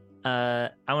then I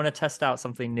want to test out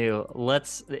something new.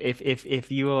 Let's,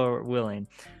 if you are willing,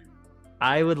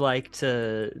 I would like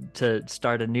to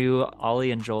start a new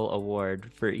Ollie and Joel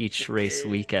award for each race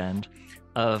weekend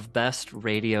of best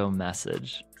radio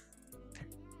message.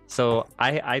 So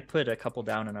I put a couple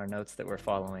down in our notes that we're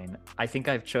following. I think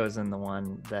I've chosen the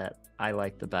one that I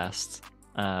like the best.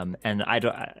 And I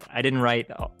didn't write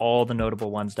all the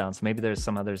notable ones down, so maybe there's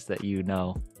some others that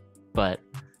but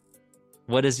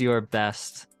What is your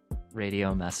best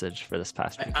radio message for this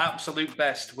past week? My absolute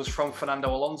best was from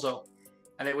Fernando Alonso.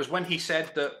 And it was when he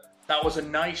said that was a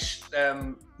nice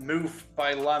move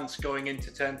by Lance going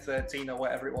into turn 13 or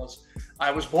whatever it was.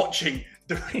 I was watching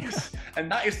the race, and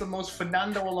that is the most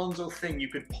Fernando Alonso thing you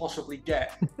could possibly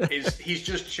get. Is he's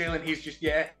just chilling, he's just,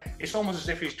 it's almost as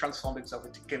if he's transformed himself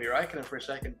into Kimi Räikkönen for a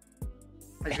second.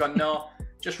 He's gone, no,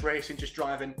 just racing, just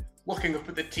driving, looking up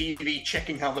at the TV,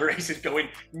 checking how the race is going.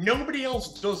 Nobody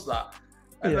else does that.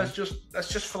 And that's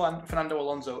just Fernando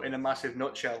Alonso in a massive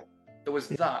nutshell. There was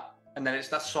that, and then it's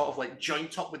that sort of like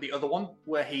joint up with the other one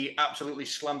where he absolutely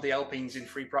slammed the Alpines in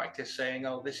free practice, saying,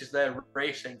 "Oh, this is their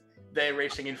racing. They're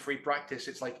racing in free practice."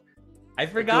 It's like, I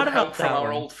forgot about that from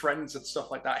our old friends and stuff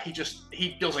like that.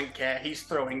 He doesn't care. He's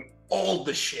throwing all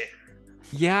the shit.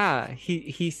 Yeah,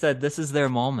 he said this is their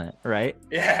moment, right?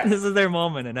 Yeah, this is their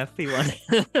moment in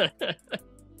FP1.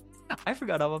 I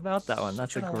forgot all about that one.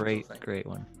 That's a great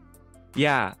one.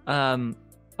 Yeah.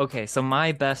 Okay, so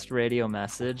my best radio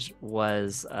message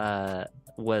was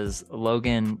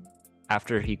Logan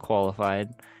after he qualified,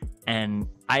 and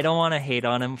I don't want to hate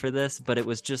on him for this, but it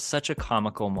was just such a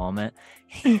comical moment.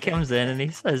 He comes in and he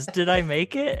says, "Did I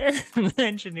make it?" And his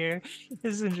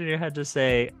engineer had to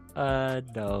say,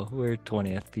 "No, we're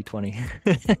 20th,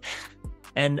 P20."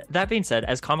 And that being said,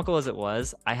 as comical as it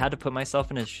was, I had to put myself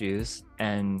in his shoes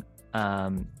and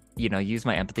use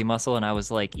my empathy muscle, and I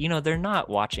was like, they're not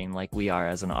watching like we are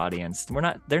as an audience.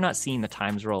 They're not seeing the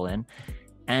times roll in,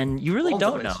 and you really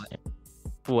don't know it.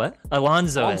 What?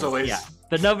 Alonso is. Yeah,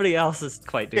 but nobody else is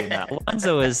quite doing that.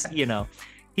 Alonso is,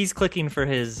 he's clicking for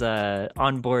his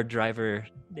onboard driver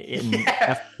in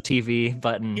FTV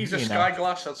button. He's a Sky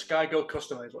Glass and Sky Go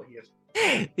customize what he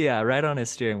is. Yeah, right on his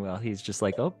steering wheel. He's just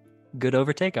like, oh, good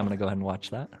overtake. I'm gonna go ahead and watch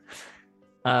that.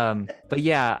 But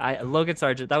yeah, Logan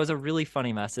Sargent, that was a really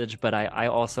funny message, but I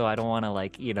also don't want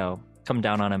to come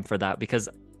down on him for that, because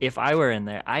if I were in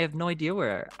there, I have no idea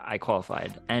where I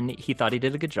qualified, and he thought he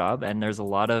did a good job, and there's a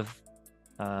lot of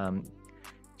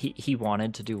he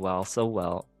wanted to do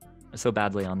so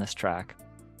badly on this track.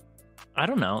 I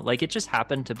don't know, it just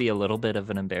happened to be a little bit of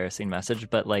an embarrassing message,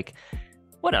 but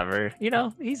whatever,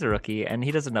 he's a rookie and he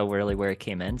doesn't know really where it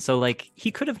came in, so he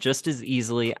could have just as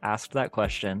easily asked that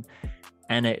question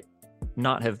and it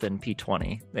not have been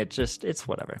P20. It's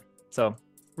whatever. So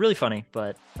really funny,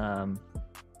 but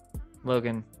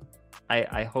Logan,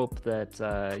 I hope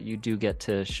that you do get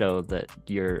to show that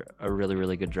you're a really,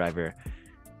 really good driver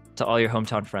to all your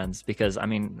hometown friends, because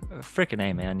frickin'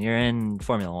 A, man, you're in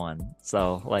Formula One.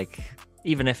 So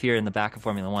even if you're in the back of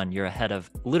Formula One, you're ahead of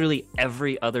literally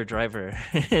every other driver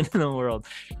in the world.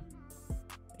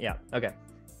 Yeah. Okay.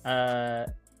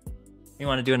 You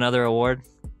want to do another award?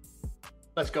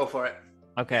 Let's go for it.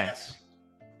 Okay. Yes.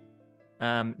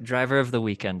 Driver of the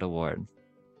Weekend award.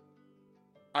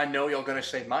 I know you're going to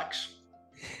say Max,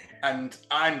 and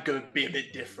I'm going to be a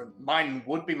bit different. Mine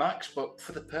would be Max, but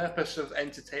for the purpose of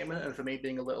entertainment and for me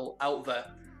being a little out there,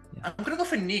 I'm going to go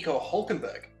for Nico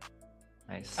Hülkenberg.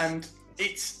 Nice. And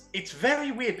it's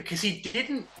very weird because he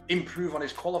didn't improve on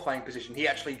his qualifying position. He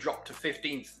actually dropped to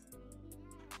 15th.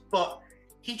 But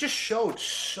he just showed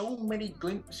so many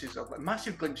glimpses of,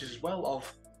 massive glimpses as well,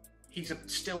 of he's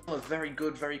still a very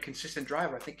good, very consistent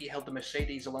driver. I think he held the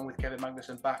Mercedes along with Kevin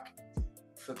Magnussen back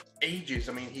for ages.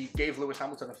 He gave Lewis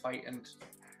Hamilton a fight, and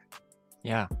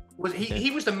he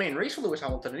was the main race for Lewis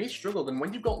Hamilton, and he struggled. And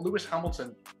when you've got Lewis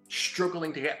Hamilton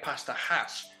struggling to get past a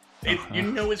Haas,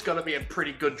 it's got to be a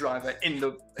pretty good driver in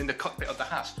the cockpit of the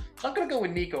Haas. So I'm going to go with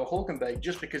Nico Hülkenberg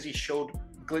just because he showed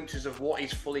glimpses of what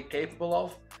he's fully capable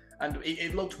of. And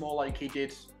it looked more like he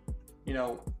did,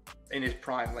 in his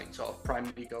prime, sort of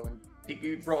prime Nico. And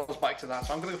he brought us back to that.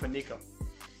 So I'm going to go for Nico.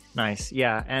 Nice.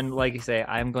 Yeah. And like you say,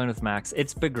 I'm going with Max.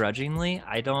 It's begrudgingly.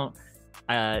 I don't,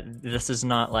 this is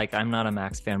not I'm not a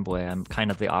Max fanboy. I'm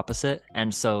kind of the opposite.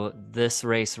 And so this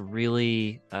race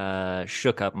really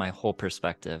shook up my whole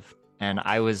perspective. And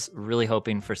I was really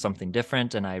hoping for something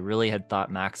different. And I really had thought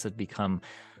Max had become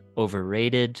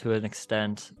overrated to an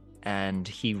extent. And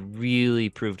he really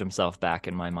proved himself back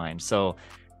in my mind. So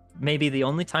maybe the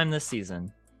only time this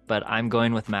season, but I'm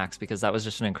going with Max because that was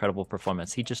just an incredible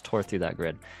performance. He just tore through that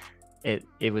grid.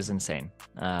 It was insane.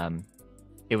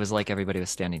 It was like everybody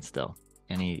was standing still.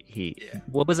 And he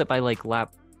what was it, by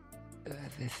lap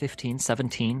 15,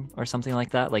 17 or something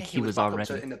like that? He was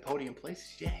already in the podium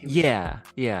place. Yeah.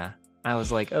 I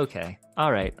was like, okay,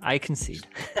 all right, I concede.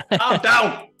 I'm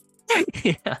down.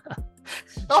 Yeah.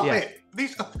 Stop it.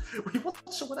 We want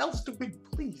someone else to win,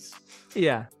 please.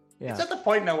 Yeah. It's at the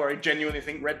point now where I genuinely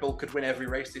think Red Bull could win every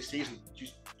race this season. Do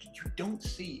you you don't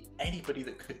see anybody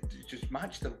that could just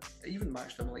match them,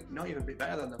 like not even be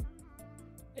better than them.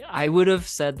 I would have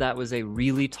said that was a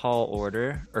really tall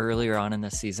order earlier on in the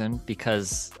season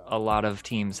because a lot of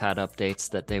teams had updates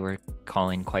that they were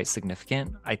calling quite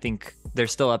significant. I think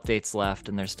there's still updates left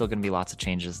and there's still going to be lots of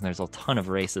changes and there's a ton of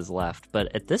races left.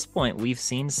 But at this point, we've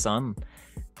seen some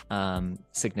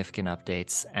significant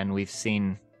updates and we've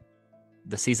seen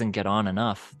the season get on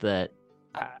enough that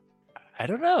I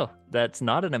don't know. That's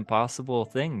not an impossible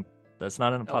thing. That's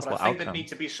not an impossible outcome. I think there need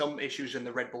to be some issues in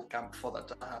the Red Bull camp for that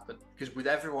to happen. Because with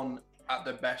everyone at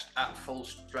their best, at full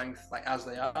strength, like as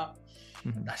they are,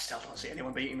 I still don't see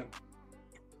anyone beating them.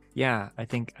 Yeah, I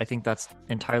think that's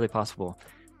entirely possible.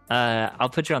 I'll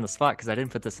put you on the spot because I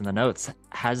didn't put this in the notes.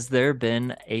 Has there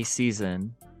been a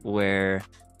season where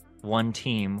one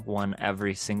team won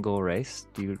every single race?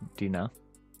 Do you know?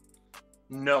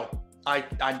 No,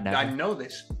 I know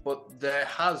this, but there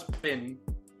has been.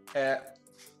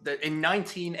 In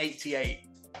 1988,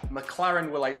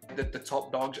 McLaren were like the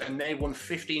top dogs, and they won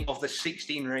 15 of the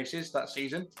 16 races that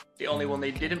season. The only one they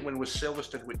didn't win was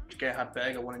Silverstone, which Gerhard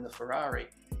Berger won in the Ferrari.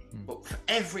 But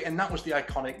for and that was the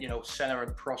iconic, Senna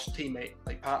and Prost teammate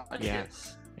like partnership.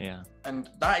 Yes. Yeah. And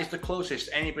that is the closest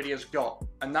anybody has got,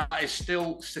 and that is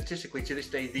still statistically to this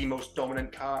day the most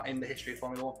dominant car in the history of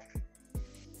Formula One.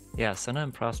 Yeah, Senna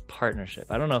and Prost partnership.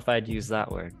 I don't know if I'd use that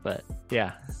word, but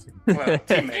yeah. Well,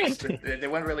 teammates. They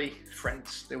weren't really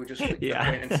friends. They were just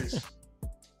acquaintances.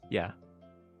 Yeah.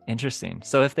 Interesting.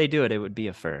 So if they do it, it would be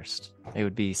a first. It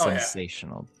would be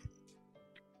sensational.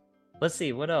 Let's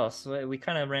see, what else? We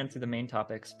kind of ran through the main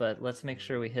topics, but let's make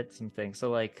sure we hit some things.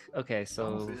 So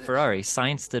Ferrari,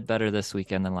 Sainz did better this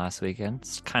weekend than last weekend.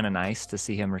 It's kind of nice to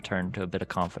see him return to a bit of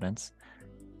confidence.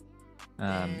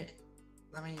 I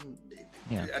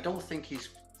don't think he's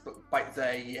quite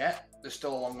there yet. There's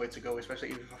still a long way to go, especially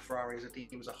even for Ferrari as a team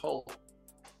as a whole.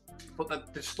 But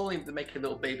they're making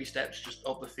little baby steps just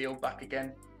up the field back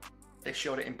again. They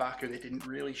showed it in Baku. They didn't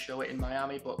really show it in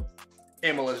Miami, but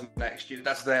Imola's next year.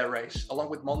 That's their race, along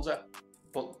with Monza.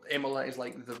 But Imola is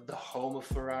like the home of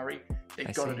Ferrari.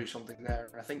 They've got to do something there.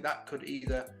 And I think that could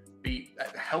either be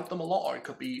help them a lot, or it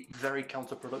could be very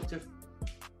counterproductive.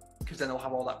 Because then they'll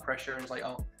have all that pressure, and it's like,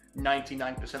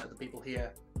 99% of the people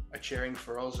here are cheering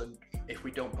for us, and if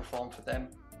we don't perform for them,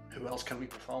 who else can we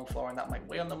perform for? And that might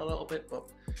weigh on them a little bit, but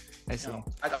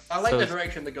I like the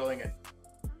direction they're going in.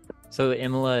 So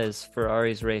Imola is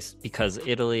Ferrari's race because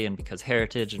Italy and because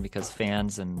heritage and because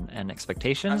fans and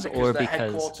expectations, or because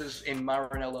headquarters in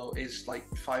Maranello is like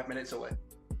 5 minutes away.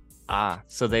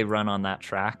 So they run on that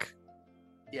track?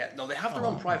 Yeah, no, they have their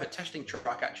own private testing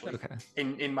track actually. Okay.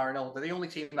 In Maranello. They're the only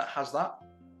team that has that.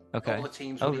 Okay. All the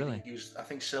teams really use, I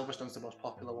think Silverstone's the most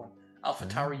popular one.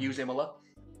 AlphaTauri use Imola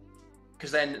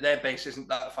because then their base isn't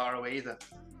that far away either.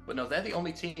 But no, they're the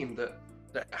only team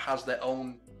that has their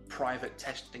own private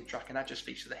testing track, and that just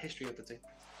speaks to the history of the team.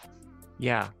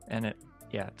 Yeah, and it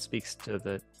speaks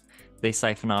to they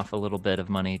siphon off a little bit of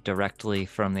money directly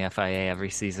from the FIA every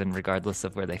season, regardless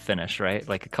of where they finish, right?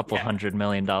 Like a couple $100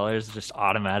 million just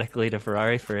automatically to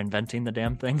Ferrari for inventing the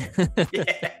damn thing.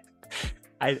 Yeah.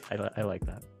 I like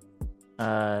that.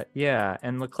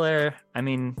 And Leclerc, I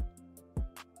mean,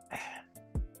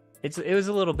 it was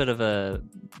a little bit of a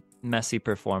messy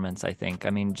performance, I think. I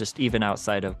mean, just even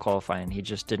outside of qualifying, he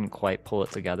just didn't quite pull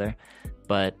it together.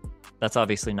 But that's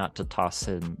obviously not to toss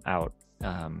him out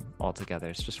altogether.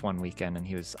 It's just one weekend, and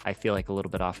he was, I feel like, a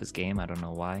little bit off his game. I don't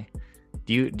know why.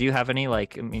 Do you have any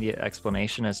like immediate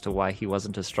explanation as to why he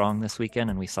wasn't as strong this weekend,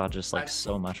 and we saw just like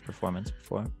so much performance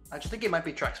before? I just think it might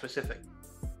be track specific.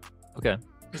 Okay.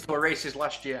 Because there were races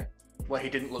last year where he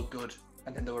didn't look good,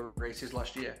 and then there were races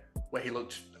last year where he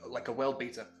looked like a well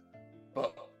beater.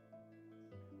 But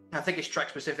I think it's track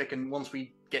specific, and once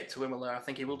we get to Imola, I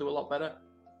think he will do a lot better.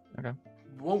 Okay.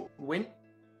 Won't win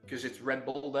because it's Red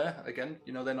Bull there again.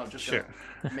 They're not just going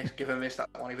to give a miss that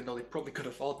one, even though they probably could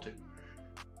afford to.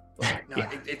 But no,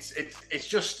 it's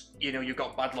just you've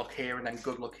got bad luck here and then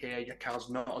good luck here. Your car's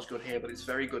not as good here, but it's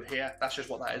very good here. That's just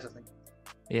what that is, I think.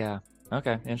 Yeah.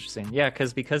 Okay. Interesting. Yeah,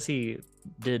 because he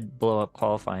did blow up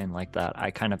qualifying like that, I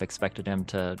kind of expected him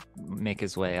to make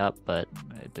his way up, but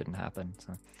it didn't happen.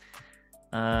 So,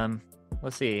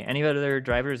 let's see. Any other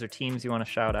drivers or teams you want to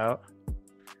shout out?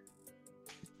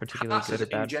 Particularly good or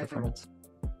bad performance?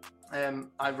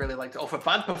 I really liked it. For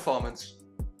bad performance.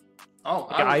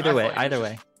 Either way.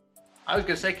 I was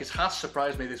going to say, because Haas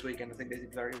surprised me this weekend. I think they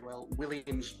did very well.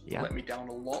 Williams let me down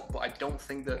a lot, but I don't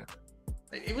think that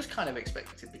it was kind of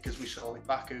expected, because we saw in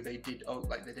Baku they did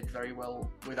very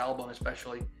well with Albon,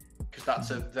 especially because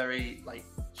that's a very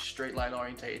straight line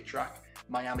orientated track.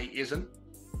 Miami isn't,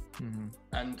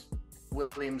 And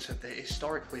Williams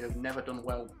historically have never done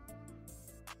well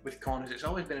with corners. It's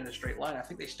always been in a straight line. I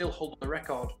think they still hold the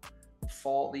record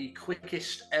for the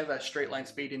quickest ever straight line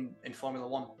speed in Formula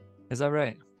One. Is that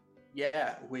right?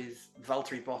 Yeah, with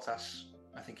Valtteri Bottas.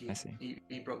 I think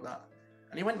he broke that.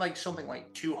 And he went like something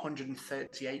like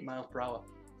 238 miles per hour.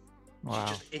 Which is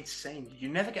just insane. You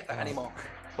never get that anymore.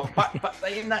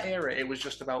 But in that era, it was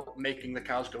just about making the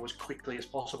cars go as quickly as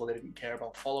possible. They didn't care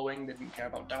about following. They didn't care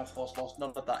about downforce loss.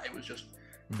 None of that. It was just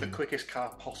the quickest car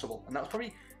possible. And that was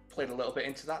probably played a little bit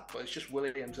into that. But it's just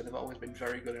Williams, and they've always been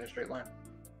very good in a straight line.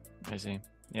 I see.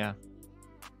 Yeah.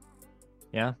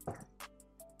 Yeah. All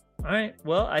right.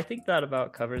 Well, I think that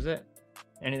about covers it.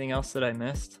 Anything else that I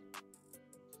missed?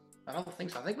 I don't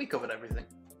think so. I think we covered everything.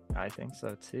 I think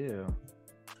so too.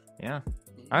 Yeah.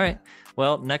 All right.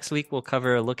 Well, next week we'll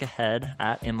cover a look ahead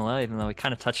at Imola, even though we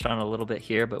kind of touched on it a little bit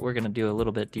here, but we're going to do a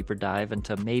little bit deeper dive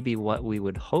into maybe what we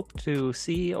would hope to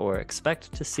see or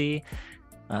expect to see.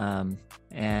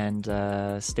 And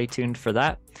stay tuned for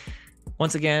that.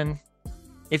 Once again,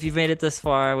 if you've made it this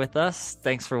far with us,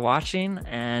 thanks for watching,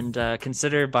 and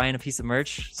consider buying a piece of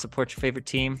merch, support your favorite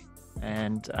team,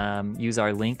 and use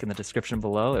our link in the description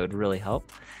below. It would really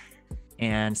help.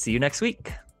 And see you next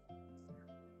week.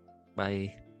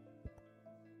 Bye.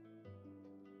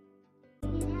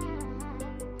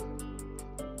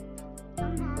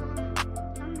 Bye.